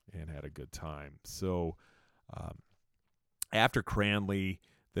 and had a good time. So after Cranley,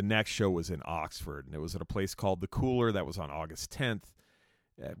 the next show was in Oxford, and it was at a place called The Cooler. That was on August 10th.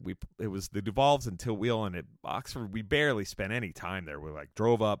 It was the Devolves and Tilt Wheel, and at Oxford, we barely spent any time there. We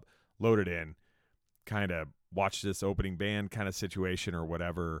drove up, loaded in, kind of watched this opening band kind of situation or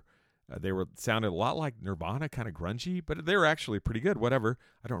whatever. They sounded a lot like Nirvana, kind of grungy, but they were actually pretty good. Whatever.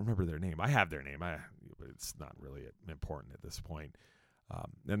 I don't remember their name. I have their name. But it's not really important at this point.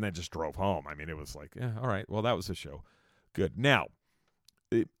 And then just drove home. I mean, it was all right. Well, that was the show. Good. Now,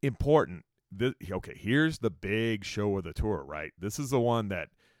 important. Okay, here's the big show of the tour, right? This is the one that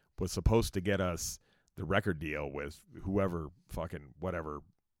was supposed to get us the record deal with whoever fucking whatever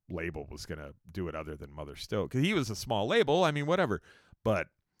label was going to do it other than Mother Stowe. Because he was a small label. I mean, whatever. But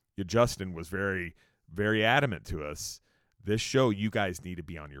Justin was very, very adamant to us. This show, you guys need to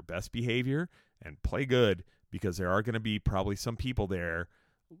be on your best behavior and play good because there are going to be probably some people there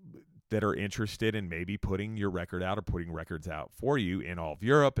that are interested in maybe putting your record out or putting records out for you in all of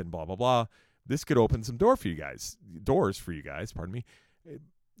Europe and blah, blah, blah. This could open some doors for you guys, pardon me.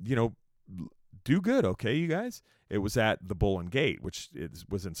 Do good, okay, you guys? It was at the Bull and Gate, which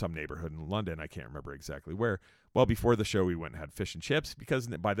was in some neighborhood in London. I can't remember exactly where. Well, before the show, we went and had fish and chips because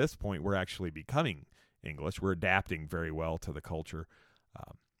by this point, we're actually becoming English. We're adapting very well to the culture.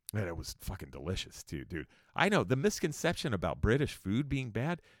 And it was fucking delicious, too, dude. I know, the misconception about British food being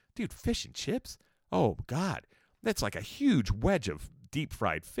bad, dude, fish and chips? Oh, God. That's like a huge wedge of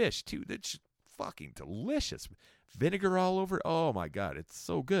deep-fried fish, too. That's fucking delicious. Vinegar all over. Oh, my God. It's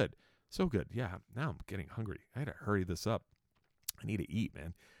so good. So good. Yeah, now I'm getting hungry. I had to hurry this up. I need to eat,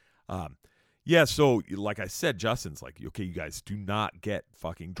 man. Yeah, so like I said, Justin's like, okay, you guys do not get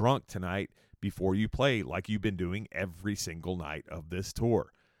fucking drunk tonight before you play like you've been doing every single night of this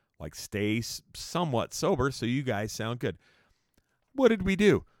tour. Stay somewhat sober so you guys sound good. What did we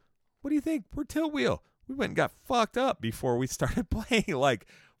do? What do you think? We're Tilt Wheel. We went and got fucked up before we started playing. We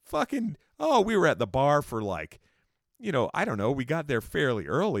were at the bar for I don't know. We got there fairly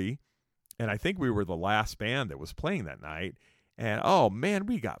early, and I think we were the last band that was playing that night. And, oh, man,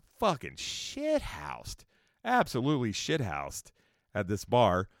 we got fucking shithoused. Absolutely shithoused at this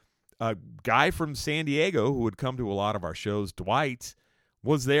bar. a guy from San Diego who would come to a lot of our shows, Dwight,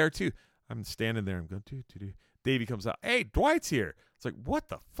 was there too. I'm standing there. I'm going, do. Davey comes out. Hey, Dwight's here. It's like, what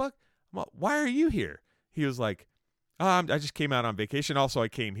the fuck? Why are you here? He was like, I just came out on vacation. Also, I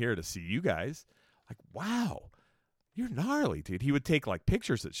came here to see you guys. Like, wow, you're gnarly, dude. He would take like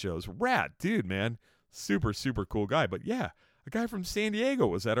pictures at shows. Rad, dude, man. Super, super cool guy. But yeah, a guy from San Diego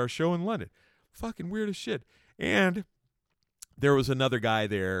was at our show in London. Fucking weird as shit. And there was another guy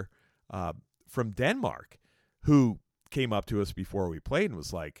there from Denmark who came up to us before we played and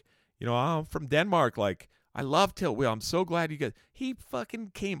was like, I'm from Denmark. Like, I love Tilt Wheel. I'm so glad you guys. He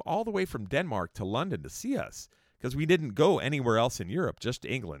fucking came all the way from Denmark to London to see us because we didn't go anywhere else in Europe, just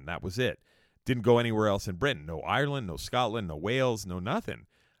England. That was it. Didn't go anywhere else in Britain. No Ireland, no Scotland, no Wales, no nothing.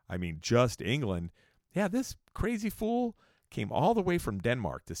 I mean, just England. Yeah, this crazy fool came all the way from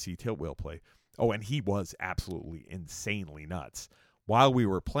Denmark to see Tilt Wheel play. Oh, and he was absolutely insanely nuts. While we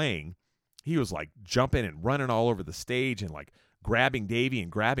were playing, he was like jumping and running all over the stage and like grabbing Davey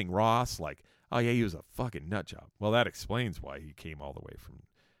and grabbing Ross. Like, oh yeah, he was a fucking nut job. Well, that explains why he came all the way from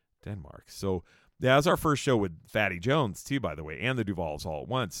Denmark. So yeah, it was our first show with Fatty Jones too, by the way, and the Duvals all at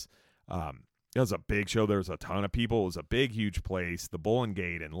once. It was a big show. There was a ton of people. It was a big, huge place. The Bull and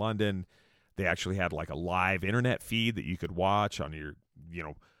Gate in London. They actually had like a live internet feed that you could watch on your,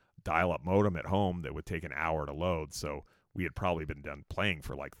 dial-up modem at home that would take an hour to load. So we had probably been done playing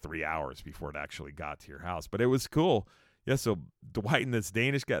for like 3 hours before it actually got to your house. But it was cool. Yeah, so Dwight and this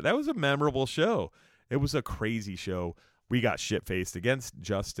Danish guy, that was a memorable show. It was a crazy show. We got shit-faced against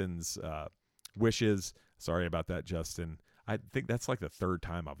Justin's wishes. Sorry about that, Justin. I think that's like the third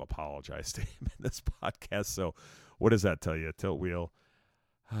time I've apologized to him in this podcast. So what does that tell you? Tilt Wheel.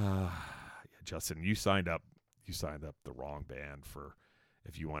 Yeah, Justin, you signed up the wrong band for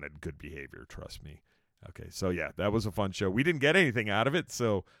if you wanted good behavior, trust me. Okay, so yeah, that was a fun show. We didn't get anything out of it,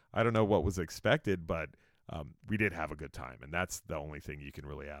 so I don't know what was expected, but we did have a good time, and that's the only thing you can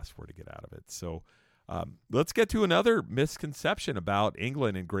really ask for to get out of it. So let's get to another misconception about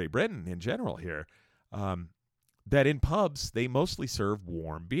England and Great Britain in general here, that in pubs, they mostly serve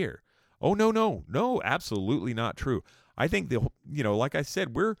warm beer. Oh, no, absolutely not true. I think, like I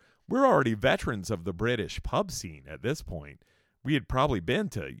said, we're already veterans of the British pub scene at this point. We had probably been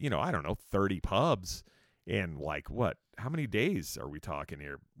to, 30 pubs in like what? How many days are we talking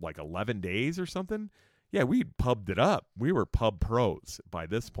here? Like 11 days or something? Yeah, we pubbed it up. We were pub pros by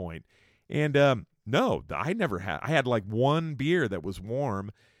this point. And no, I had like one beer that was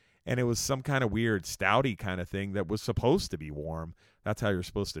warm, and it was some kind of weird stouty kind of thing that was supposed to be warm. That's how you're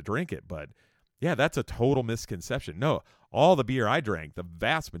supposed to drink it. But yeah, that's a total misconception. No, all the beer I drank, the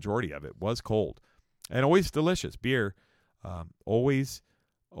vast majority of it was cold and always delicious beer. Always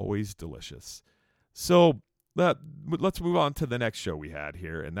delicious. So let's move on to the next show we had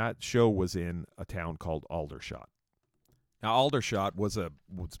here, and that show was in a town called Aldershot. Now, Aldershot was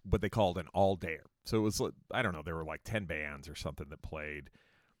what they called an all-dayer. So it was, I don't know, there were like 10 bands or something that played.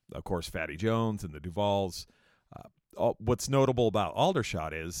 Of course, Fatty Jones and the Duvals. What's notable about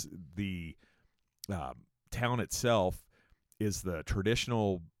Aldershot is the town itself is the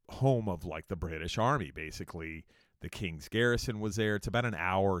traditional home of like the British Army, basically. The King's Garrison was there. It's about an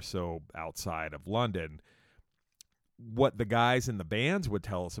hour or so outside of London. What the guys in the bands would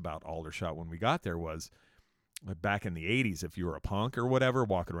tell us about Aldershot when we got there was, back in the 80s, if you were a punk or whatever,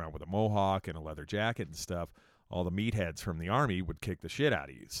 walking around with a mohawk and a leather jacket and stuff, all the meatheads from the army would kick the shit out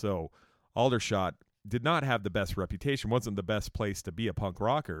of you. So Aldershot did not have the best reputation, wasn't the best place to be a punk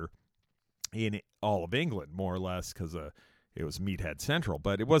rocker in all of England, more or less, because it was Meathead Central,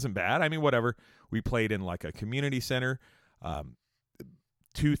 but it wasn't bad. I mean, whatever. We played in like a community center.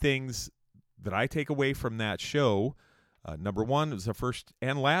 Two things that I take away from that show. Number one, it was the first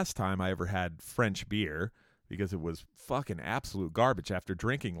and last time I ever had French beer, because it was fucking absolute garbage after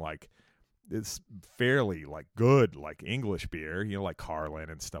drinking like this fairly like good like English beer, like Carlin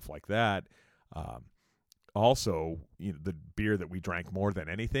and stuff like that. Also, the beer that we drank more than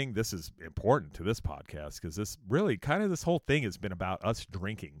anything, this is important to this podcast because this really kind of this whole thing has been about us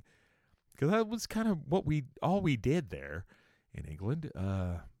drinking, because that was kind of all we did there in England.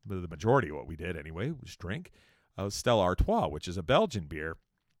 The majority of what we did anyway was drink. Stella Artois, which is a Belgian beer,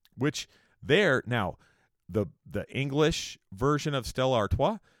 which now the English version of Stella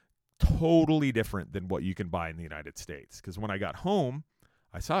Artois, totally different than what you can buy in the United States. Because when I got home,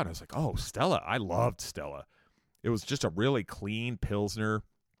 I saw it and I was like, oh, Stella. I loved Stella. It was just a really clean Pilsner,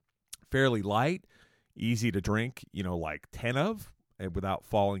 fairly light, easy to drink, like 10 of, without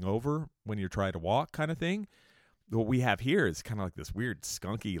falling over when you're trying to walk kind of thing. What we have here is kind of like this weird,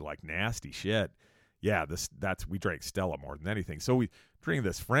 skunky, like nasty shit. yeah, we drank Stella more than anything. So we drink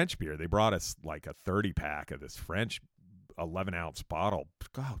this French beer. They brought us like a 30-pack of this French 11-ounce bottle.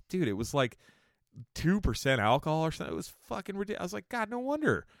 Oh, dude, it was like 2% alcohol or something. It was fucking ridiculous. I was like, God, no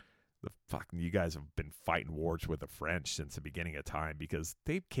wonder you guys have been fighting wars with the French since the beginning of time, because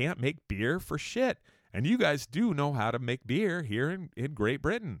they can't make beer for shit. And you guys do know how to make beer here in Great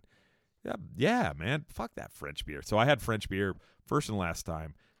Britain. Yeah, man, fuck that French beer. So I had French beer first and last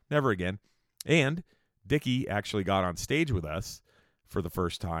time. Never again. And Dickie actually got on stage with us for the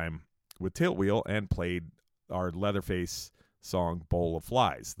first time with Tilt Wheel and played our Leatherface song Bowl of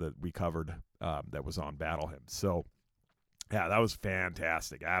Flies that we covered, that was on Battle Hymn. So, yeah, that was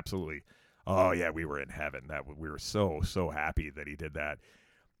fantastic. Absolutely. Oh, yeah, we were in heaven. We were so happy that he did that.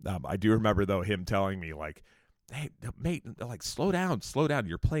 I do remember, though, him telling me, like, hey, mate, like, slow down.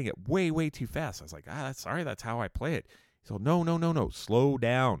 You're playing it way too fast. I was like, sorry, that's how I play it. So, no, slow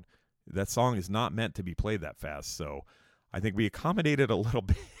down. That song is not meant to be played that fast. So I think we accommodated a little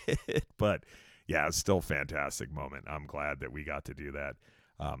bit, but yeah, it's still a fantastic moment. I'm glad that we got to do that.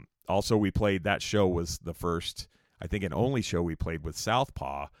 Also, we played, that show was the first, I think, and only show we played with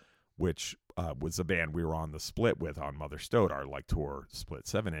Southpaw, which was a band we were on the split with on Mother Stode, our like tour split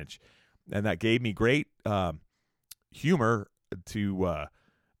 7-inch. And that gave me great humor to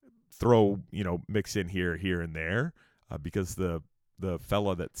throw, mix in here and there, because the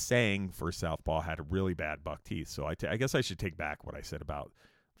fella that sang for Southpaw had a really bad buck teeth. So I guess I should take back what I said about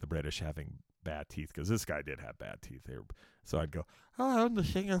the British having bad teeth, because this guy did have bad teeth. So I'd go, I'm the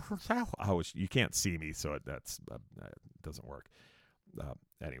singer for Southpaw. You can't see me, so that doesn't work.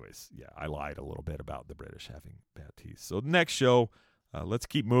 Anyways, yeah, I lied a little bit about the British having bad teeth. So next show, let's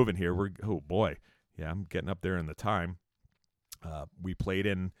keep moving here. Oh boy, yeah, I'm getting up there in the time. We played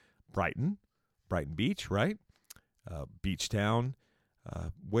in Brighton Beach, right? Beach town,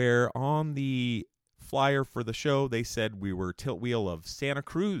 where on the flyer for the show they said we were Tilt Wheel of Santa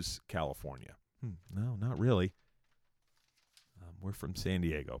Cruz, California. No, not really. We're from San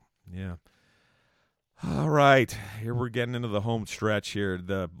Diego. Yeah. All right, here we're getting into the home stretch here,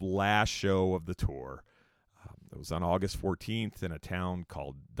 the last show of the tour. It was on August 14th in a town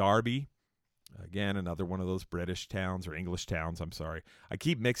called Derby. Again, another one of those British towns, or English towns, I'm sorry. I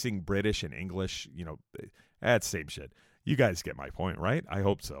keep mixing British and English, that's same shit. You guys get my point, right? I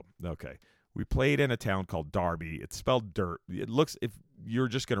hope so. Okay. We played in a town called Derby. It's spelled dirt. It looks, if you're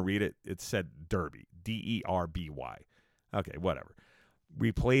just going to read it, it said Derby, Derby. Okay, whatever.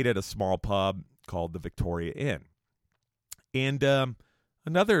 We played at a small pub called the Victoria Inn. And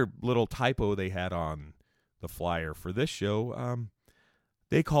another little typo they had on the flyer for this show,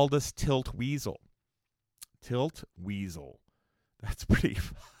 they called us Tilt Weasel. Tilt Weasel. That's pretty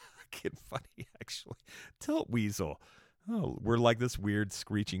fucking funny, actually. Tilt Weasel. Oh, we're like this weird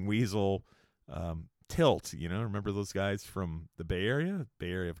screeching weasel. Tilt, remember those guys from the Bay Area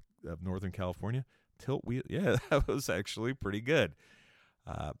of Northern California? Tilt Weasel. Yeah, that was actually pretty good.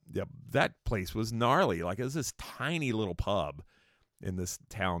 Yeah, that place was gnarly. Like, it was this tiny little pub in this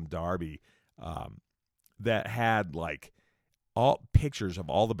town, Derby, that had like all pictures of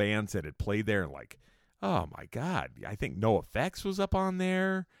all the bands that had played there, and like, oh my God, I think NoFX was up on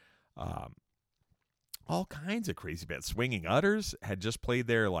there. All kinds of crazy bands. Swinging Utters had just played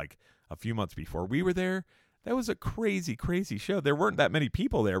there like a few months before we were there. That was a crazy, crazy show. There weren't that many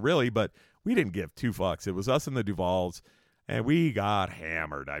people there, really, but we didn't give two fucks. It was us and the Duvals, and we got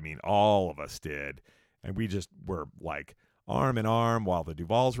hammered. I mean, all of us did. And we just were like arm in arm while the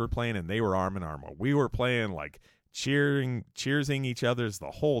Duvals were playing, and they were arm in arm while we were playing, like cheersing each other's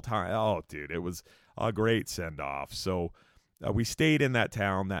the whole time. Oh, dude, it was a great send-off. So we stayed in that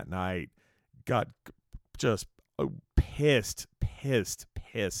town that night, got just pissed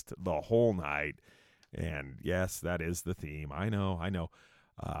the whole night. And yes, that is the theme. I know.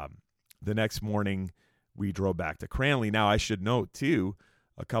 The next morning, we drove back to Cranley. Now, I should note, too,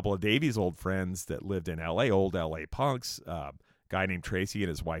 a couple of Davey's old friends that lived in L.A., old L.A. punks, a guy named Tracy and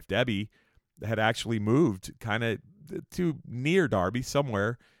his wife, Debbie, had actually moved kind of to near Derby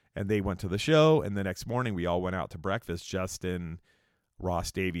somewhere, and they went to the show. And the next morning, we all went out to breakfast, Justin,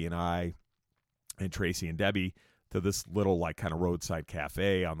 Ross, Davey, and I, and Tracy and Debbie, to this little like kind of roadside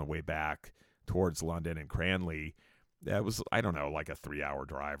cafe on the way back towards London and Cranley. That was, I don't know, like a 3-hour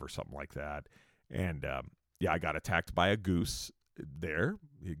drive or something like that. And I got attacked by a goose there.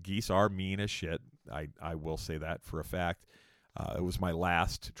 Geese are mean as shit. I will say that for a fact. It was my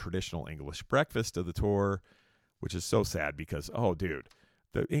last traditional English breakfast of the tour, which is so sad because, oh, dude,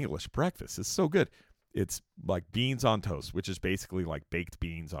 the English breakfast is so good. It's like beans on toast, which is basically like baked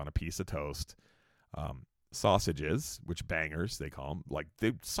beans on a piece of toast. Sausages, which bangers they call them. Like,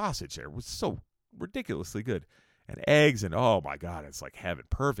 the sausage there was so ridiculously good. And eggs, and oh my God, it's like heaven.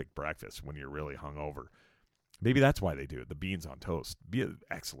 Perfect breakfast when you're really hungover. Maybe that's why they do it. The beans on toast.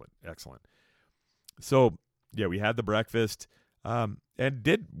 Excellent, excellent. So, yeah, we had the breakfast, and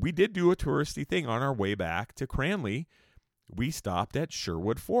we did do a touristy thing on our way back to Cranley. We stopped at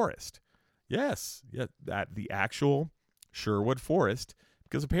Sherwood Forest. Yes, yeah, at the actual Sherwood Forest,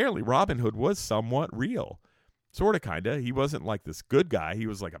 because apparently Robin Hood was somewhat real. Sort of, kind of. He wasn't like this good guy. He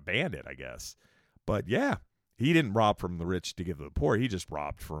was like a bandit, I guess. But yeah, he didn't rob from the rich to give to the poor. He just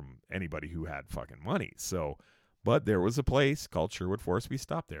robbed from anybody who had fucking money. So, but there was a place called Sherwood Forest. We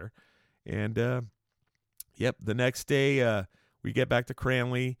stopped there. And, yep, the next day we get back to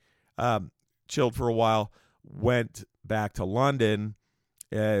Cranley, chilled for a while, went back to London.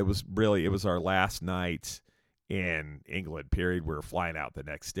 It was our last night in England, period. We were flying out the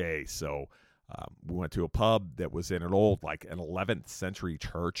next day. So we went to a pub that was in an 11th century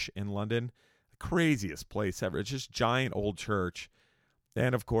church in London. The craziest place ever. It's just giant old church.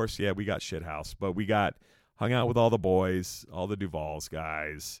 And, of course, yeah, we got shithoused. But we hung out with all the boys, all the Duvall's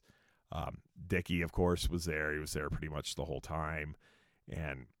guys. Dickie, of course, was there. He was there pretty much the whole time.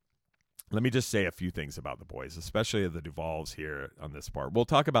 And let me just say a few things about the boys, especially the Duvall's here on this part. We'll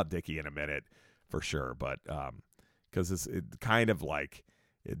talk about Dickie in a minute for sure, but because it's kind of like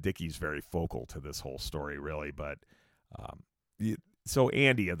Dickie's very focal to this whole story, really. But so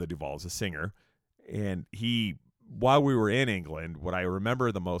Andy of the Duvall's, a singer, and while we were in England, what I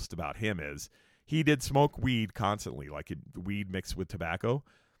remember the most about him is he did smoke weed constantly, like weed mixed with tobacco.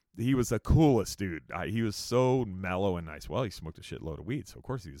 He was the coolest dude. He was so mellow and nice. Well, he smoked a shitload of weed, so of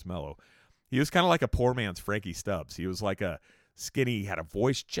course he was mellow. He was kind of like a poor man's Frankie Stubbs. He was like a skinny, had a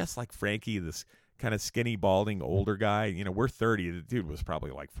voice just like Frankie, this kind of skinny, balding, older guy. You know, we're 30. The dude was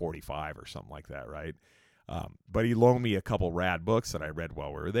probably like 45 or something like that, right? But he loaned me a couple rad books that I read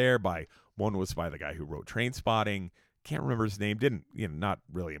while we were there. One was by the guy who wrote Trainspotting. Can't remember his name. Not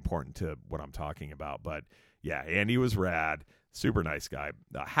really important to what I'm talking about. But yeah, Andy was rad. Super nice guy.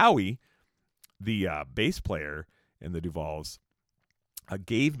 Howie, the bass player in the Duvall's,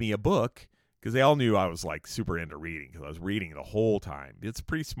 gave me a book because they all knew I was like super into reading because I was reading the whole time. It's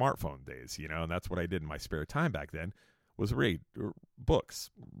pre-smartphone days, and that's what I did in my spare time back then was read books,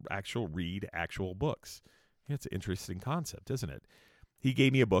 actual books. Yeah, it's an interesting concept, isn't it? He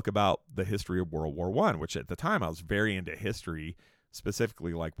gave me a book about the history of World War I, which at the time I was very into history,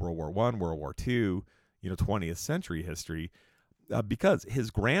 specifically like World War I, World War II, 20th century history. Because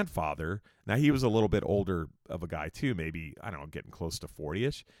his grandfather, now he was a little bit older of a guy too, maybe, I don't know, getting close to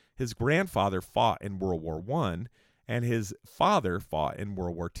 40-ish. His grandfather fought in World War I, and his father fought in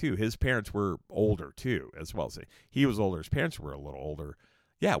World War II. His parents were older too, as well. So he was older. His parents were a little older.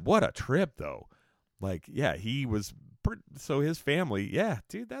 Yeah, what a trip, though. Like, yeah, he was, so his family, yeah,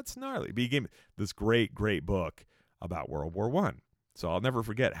 dude, that's gnarly. But he gave me this great, great book about World War I. So I'll never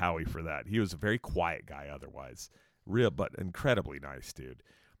forget Howie for that. He was a very quiet guy otherwise. Real, but incredibly nice dude.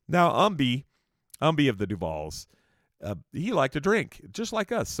 Now, Umby of the Duvall's, he liked to drink, just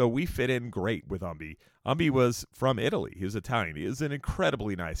like us. So we fit in great with Umby. Umby was from Italy. He was Italian. He was an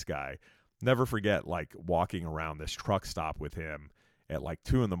incredibly nice guy. Never forget, like, walking around this truck stop with him at, like,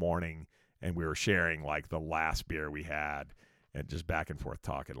 2 a.m, and we were sharing, like, the last beer we had and just back and forth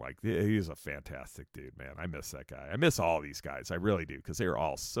talking. Like, he was a fantastic dude, man. I miss that guy. I miss all these guys. I really do, because they were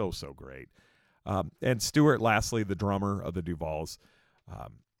all so, so great. And Stuart, lastly, the drummer of the Duvall's,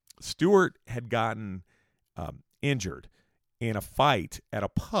 Stuart had gotten injured in a fight at a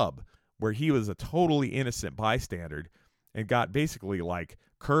pub where he was a totally innocent bystander and got basically like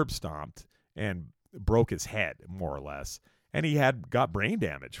curb stomped and broke his head, more or less. And he got brain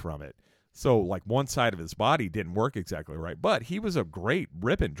damage from it. So like one side of his body didn't work exactly right, but he was a great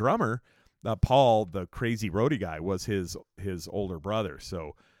ripping drummer. Paul, the crazy roadie guy, was his older brother.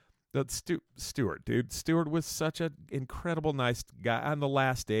 So that's Stuart, dude. Stuart was such an incredible, nice guy. On the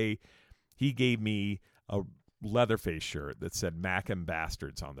last day, he gave me a Leatherface shirt that said Mackem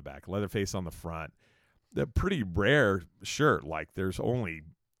Bastards on the back, Leatherface on the front. The pretty rare shirt. Like there's only,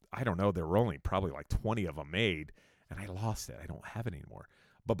 I don't know, there were only probably like 20 of them made, and I lost it. I don't have it anymore.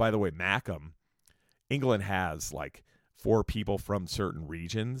 But by the way, Mackem, England has like for people from certain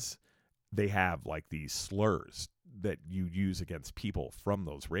regions, they have like these slurs that you use against people from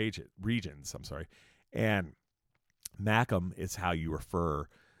those regions. And Mackem is how you refer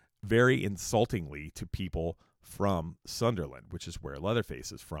very insultingly to people from Sunderland, which is where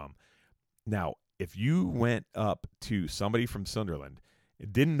Leatherface is from. Now, if you went up to somebody from Sunderland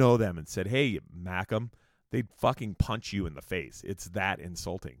and didn't know them and said, "Hey, Mackem," they'd fucking punch you in the face. It's that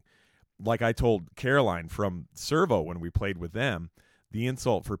insulting. Like I told Caroline from Servo when we played with them, the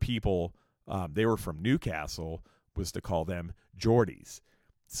insult for people they were from Newcastle, was to call them Geordies.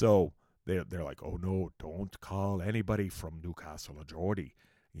 So they're like, oh no, don't call anybody from Newcastle a Geordie.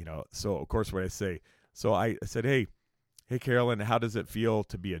 So of course what I say, so I said, hey Carolyn, how does it feel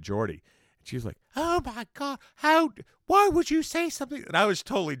to be a Geordie? And she's like, oh my God, why would you say something? And I was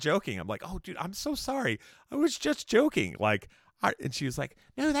totally joking. I'm like, oh dude, I'm so sorry. I was just joking. And she was like,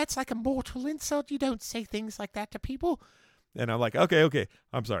 no, that's like a mortal insult. You don't say things like that to people. And I'm like, okay,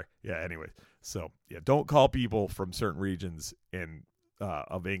 I'm sorry. Yeah, anyways. So yeah, don't call people from certain regions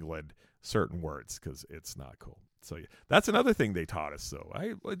of England certain words, because it's not cool. So yeah, that's another thing they taught us. So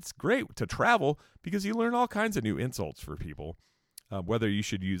it's great to travel because you learn all kinds of new insults for people, whether you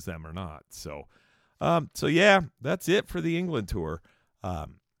should use them or not. So yeah, that's it for the England tour.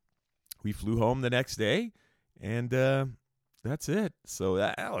 We flew home the next day, and that's it. So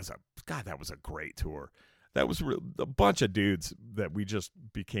that was a great tour. That was a bunch of dudes that we just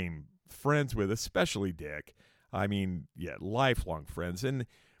became friends with, especially Dick. I mean, yeah, lifelong friends. And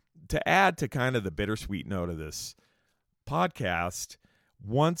to add to kind of the bittersweet note of this podcast,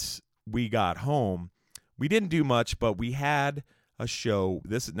 once we got home, we didn't do much, but we had a show.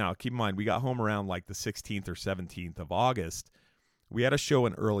 Now, keep in mind, we got home around like the 16th or 17th of August. We had a show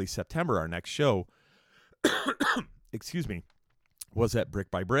in early September. Our next show, excuse me, was at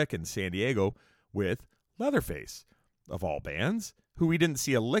Brick by Brick in San Diego with Leatherface, of all bands, who we didn't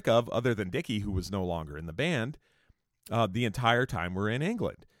see a lick of other than Dickie, who was no longer in the band, the entire time we're in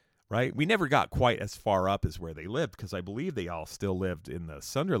England, right? We never got quite as far up as where they lived, because I believe they all still lived in the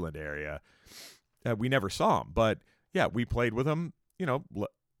Sunderland area. We never saw them. But, yeah, we played with them,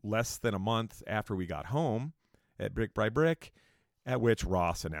 less than a month after we got home at Brick by Brick, at which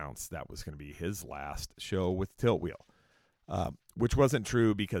Ross announced that was going to be his last show with Tilt Wheel, which wasn't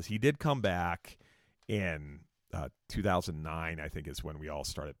true, because he did come back in 2009, I think, is when we all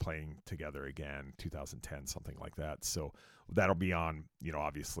started playing together again, 2010, something like that. So that'll be on,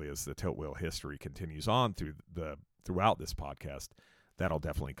 obviously, as the Tilt Wheel history continues on throughout this podcast, that'll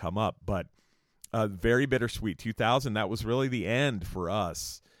definitely come up. But very bittersweet 2000, that was really the end for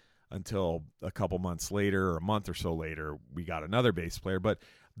us until a couple months later, or a month or so later, we got another bass player. But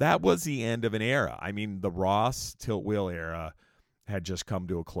that was the end of an era. I mean, the Ross Tilt Wheel era had just come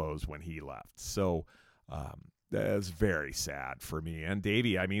to a close when he left. So that was very sad for me and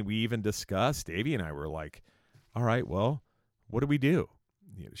Davey. I mean, we even discussed, Davey and I were like, all right, well, what do we do?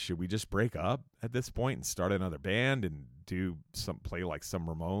 Should we just break up at this point and start another band and play like some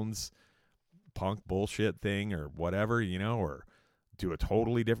Ramones punk bullshit thing or whatever, or do a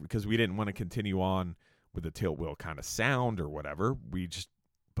totally different, because we didn't want to continue on with the Tilt Wheel kind of sound or whatever.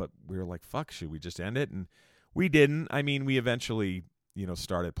 But we were like, fuck, should we just end it? And we didn't. I mean, we eventually,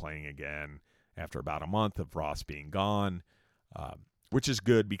 started playing again after about a month of Ross being gone, which is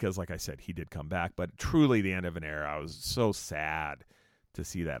good because, like I said, he did come back. But truly the end of an era. I was so sad to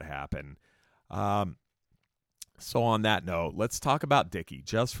see that happen. So on that note, let's talk about Dickie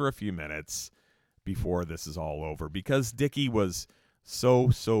just for a few minutes before this is all over, because Dickie was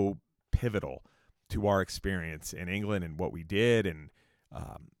so pivotal to our experience in England and what we did, and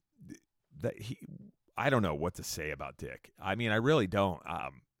I don't know what to say about Dick. I mean, I really don't.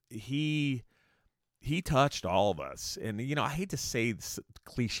 He touched all of us, and I hate to say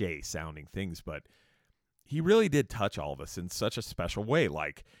cliche sounding things, but he really did touch all of us in such a special way.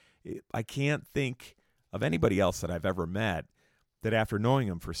 Like, I can't think of anybody else that I've ever met that, after knowing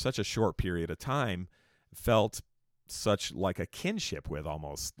him for such a short period of time, felt such like a kinship with,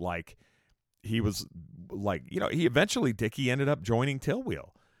 almost like he was like, he eventually, Dickie ended up joining Tilt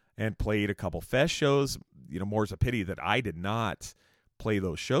Wheel and played a couple fest shows. More's a pity that I did not play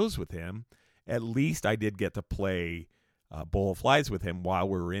those shows with him. At least I did get to play Bowl of Flies with him while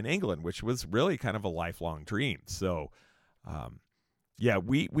we were in England, which was really kind of a lifelong dream. So, yeah,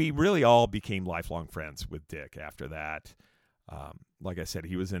 we really all became lifelong friends with Dick after that. Like I said,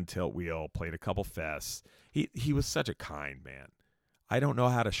 he was in Tilt Wheel, played a couple fests. He was such a kind man. I don't know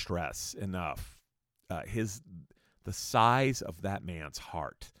how to stress enough the size of that man's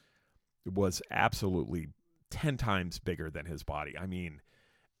heart was absolutely 10 times bigger than his body. I mean,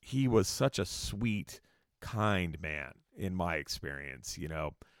 he was such a sweet, kind man in my experience.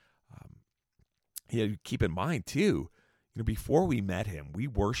 Keep in mind too, before we met him, we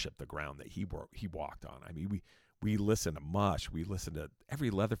worshiped the ground that he walked on. I mean, we listened to Mush. We listened to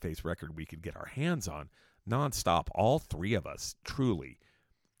every Leatherface record we could get our hands on nonstop. All three of us truly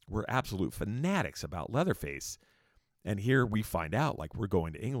were absolute fanatics about Leatherface. And here we find out, like, we're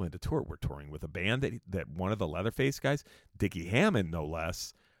going to England to tour. We're touring with a band that one of the Leatherface guys, Dickie Hammond, no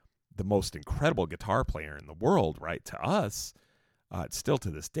less, the most incredible guitar player in the world, right, to us, Still to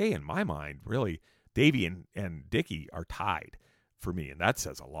this day, in my mind, really, Davey and Dickie are tied for me, and that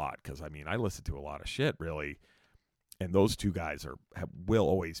says a lot because, I mean, I listen to a lot of shit, really, and those two guys will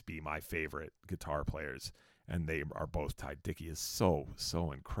always be my favorite guitar players, and they are both tied. Dickie is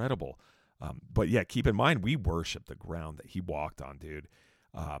so incredible. But, yeah, keep in mind, we worship the ground that he walked on, dude.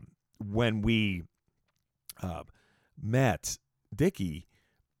 When we met Dickie,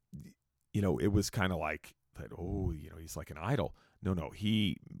 it was kind of like, he's like an idol. No,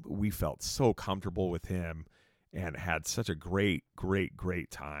 we felt so comfortable with him and had such a great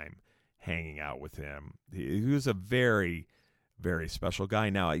time hanging out with him. He was a very, very special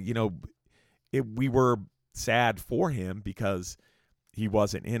guy. Now, we were sad for him because he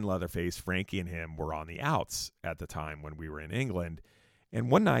wasn't in Leatherface. Frankie and him were on the outs at the time when we were in England.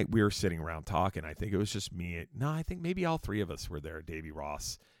 And one night we were sitting around talking. I think it was just me. No, I think maybe all three of us were there, Davey,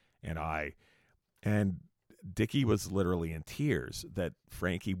 Ross, and I. And Dickie was literally in tears that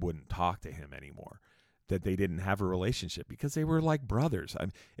Frankie wouldn't talk to him anymore, that they didn't have a relationship because they were like brothers. I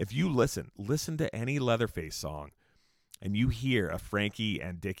mean, if you listen to any Leatherface song and you hear a Frankie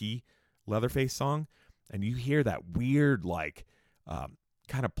and Dickie Leatherface song and you hear that weird, like,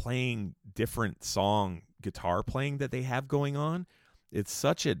 kind of playing different song guitar playing that they have going on, it's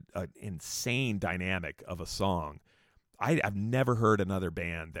such an insane dynamic of a song. I've never heard another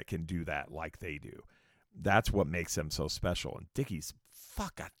band that can do that like they do. That's what makes them so special. And Dickie's,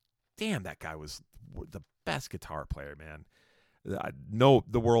 God damn, that guy was the best guitar player, man. No,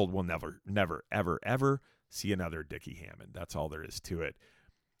 the world will never, ever see another Dickie Hammond. That's all there is to it.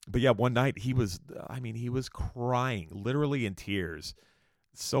 But yeah, one night he was crying, literally in tears,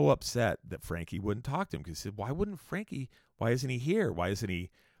 so upset that Frankie wouldn't talk to him because he said, why isn't he here? Why isn't he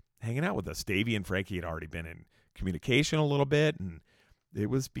hanging out with us? Davey and Frankie had already been in communication a little bit, and it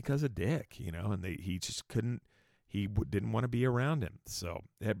was because of Dick, and he just couldn't, didn't want to be around him. So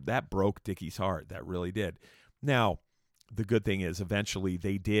that broke Dickie's heart. That really did. Now, the good thing is eventually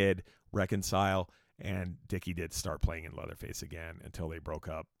they did reconcile, and Dickie did start playing in Leatherface again until they broke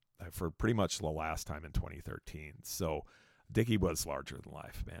up for pretty much the last time in 2013. So Dickie was larger than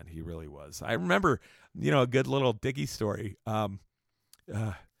life, man. He really was. I remember, a good little Dickie story.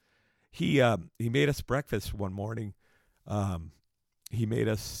 He made us breakfast one morning. He made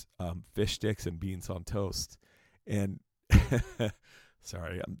us fish sticks and beans on toast, and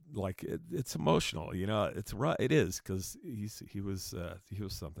sorry, I'm like it's emotional. It is because he was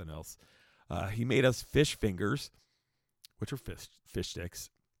something else. He made us fish fingers, which are fish sticks,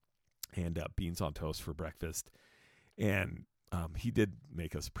 and beans on toast for breakfast. And he did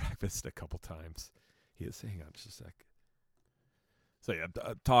make us breakfast a couple times. Hang on just a sec. So yeah,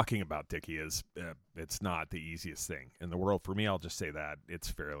 talking about Dickie is it's not the easiest thing in the world for me. I'll just say that it's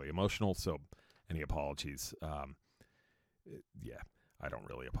fairly emotional. So any apologies? Yeah, I don't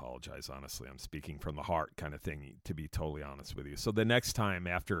really apologize, honestly. I'm speaking from the heart, kind of thing. To be totally honest with you. So the next time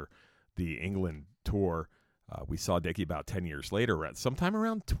after the England tour, we saw Dickie about 10 years later, sometime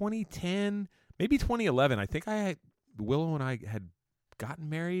around 2010, maybe 2011. I think Willow and I had gotten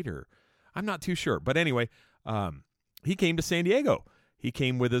married, or I'm not too sure. But anyway, he came to San Diego. He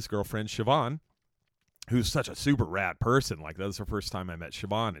came with his girlfriend, Siobhan, who's such a super rad person. Like, that was the first time I met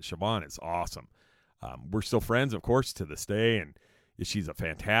Siobhan, and Siobhan is awesome. We're still friends, of course, to this day, and she's a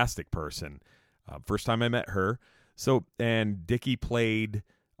fantastic person. First time I met her. So, and Dickie played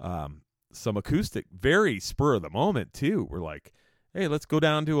some acoustic, very spur of the moment, too. We're like, hey, let's go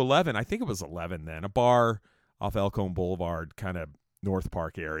down to 11. I think it was 11 then, a bar off El Cajon Boulevard, kind of North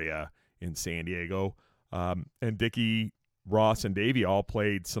Park area in San Diego. And Dickie, Ross, and Davey all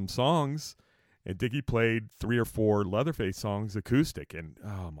played some songs, and Dickie played 3 or 4 Leatherface songs acoustic. And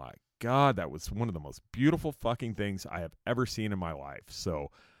oh my God, that was one of the most beautiful fucking things I have ever seen in my life. So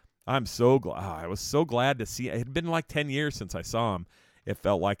I'm so glad. I was so glad to see. It had been like 10 years since I saw him. It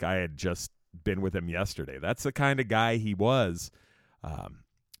felt like I had just been with him yesterday. That's the kind of guy he was.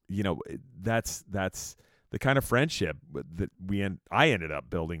 That's the kind of friendship that I ended up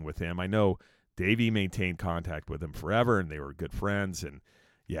building with him. I know Davey maintained contact with him forever, and they were good friends. And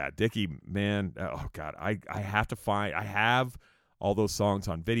yeah, Dickie, man, oh God, I have all those songs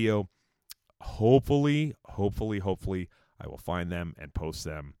on video. Hopefully, I will find them and post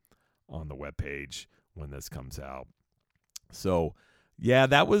them on the webpage when this comes out. So yeah,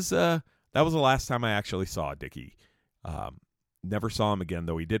 that was the last time I actually saw Dickie. Never saw him again,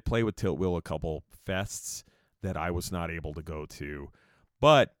 though. He did play with Tilt Wheel a couple fests that I was not able to go to.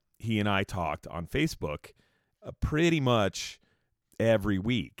 But he and I talked on Facebook pretty much every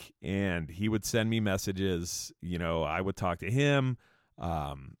week. And he would send me messages. I would talk to him.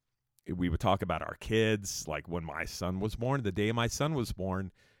 we would talk about our kids. Like when my son was born, the day my son was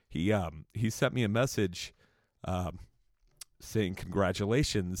born, he sent me a message saying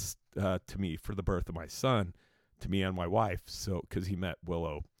congratulations to me for the birth of my son, to me and my wife. So because he met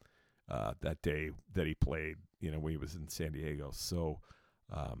Willow that day that he played, when he was in San Diego. So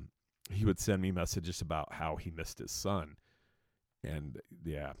he would send me messages about how he missed his son. And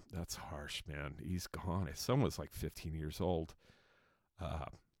yeah, that's harsh, man. He's gone. His son was like 15 years old.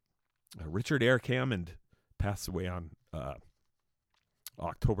 Richard Eric Hammond passed away on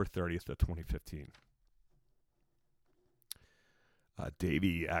October 30th of 2015.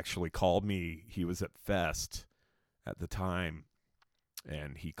 Davey actually called me. He was at Fest at the time,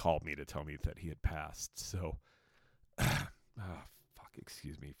 and he called me to tell me that he had passed. So,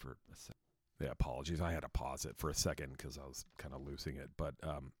 excuse me for a second. Yeah, apologies. I had to pause it for a second because I was kind of losing it. But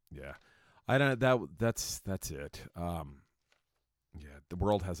yeah, I don't. That's it. Yeah, the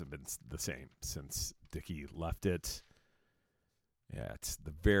world hasn't been the same since Dickie left it. Yeah, it's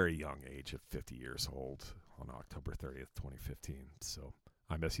the very young age of 50 years old on October 30th, 2015. So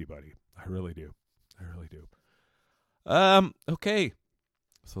I miss you, buddy. I really do. I really do. Okay.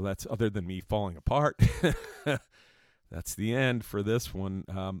 So that's, other than me falling apart, that's the end for this one.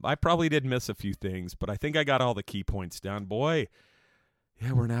 I probably did miss a few things, but I think I got all the key points down. Boy,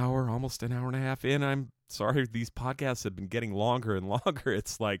 yeah, we're almost an hour and a half in. I'm sorry these podcasts have been getting longer and longer.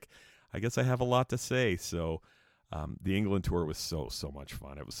 It's like, I guess I have a lot to say. So the England tour was so much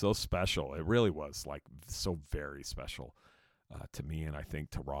fun. It was so special. It really was, like, so very special to me, and I think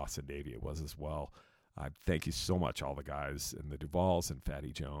to Ross and Davey it was as well. Thank you so much, all the guys, and the Duvalls and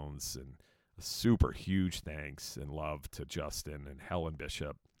Fatty Jones, and a super huge thanks and love to Justin and Helen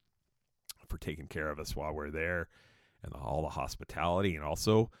Bishop for taking care of us while we're there, and all the hospitality, and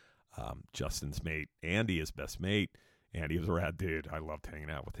also Justin's mate, Andy, his best mate. Andy was a rad dude. I loved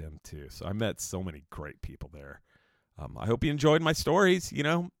hanging out with him too. So I met so many great people there. I hope you enjoyed my stories.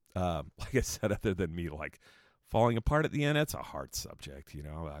 Like I said, other than me like falling apart at the end, it's a hard subject.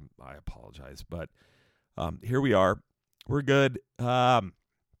 I apologize, but here we are. We're good.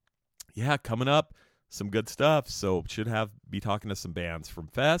 Yeah, coming up, some good stuff. So should be talking to some bands from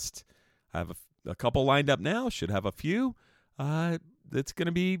Fest. I have a couple lined up now. Should have a few. It's going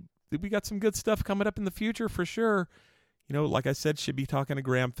to be, we got some good stuff coming up in the future for sure. Like I said, should be talking to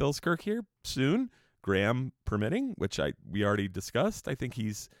Graham Filskirk here soon. Graham permitting, which we already discussed. I think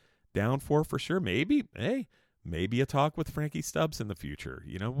he's down for sure. Maybe a talk with Frankie Stubbs in the future.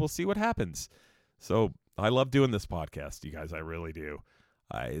 We'll see what happens. So I love doing this podcast, you guys. I really do.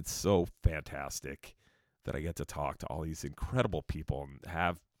 It's so fantastic that I get to talk to all these incredible people and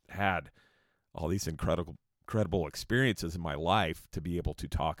have had all these incredible experiences in my life to be able to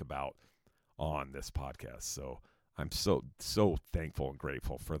talk about on this podcast. So I'm so thankful and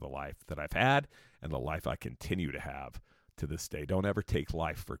grateful for the life that I've had and the life I continue to have to this day. Don't ever take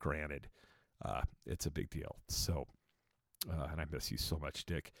life for granted. It's a big deal. So, and I miss you so much,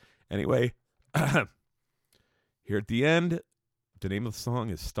 Dick. Anyway, here at the end, the name of the song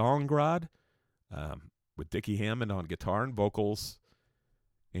is Stalingrad, with Dickie Hammond on guitar and vocals.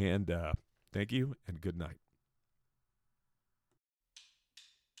 And thank you and good night.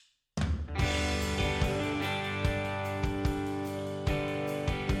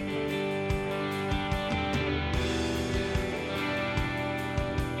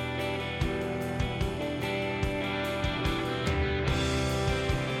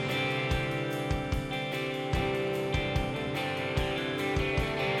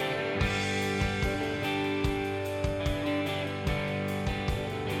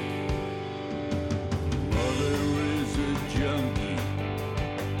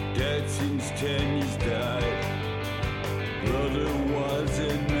 Since 10 years died. Brother was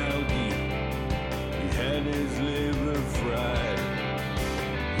an algae. He had his liver fried.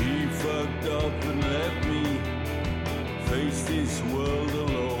 He fucked up and left me face this world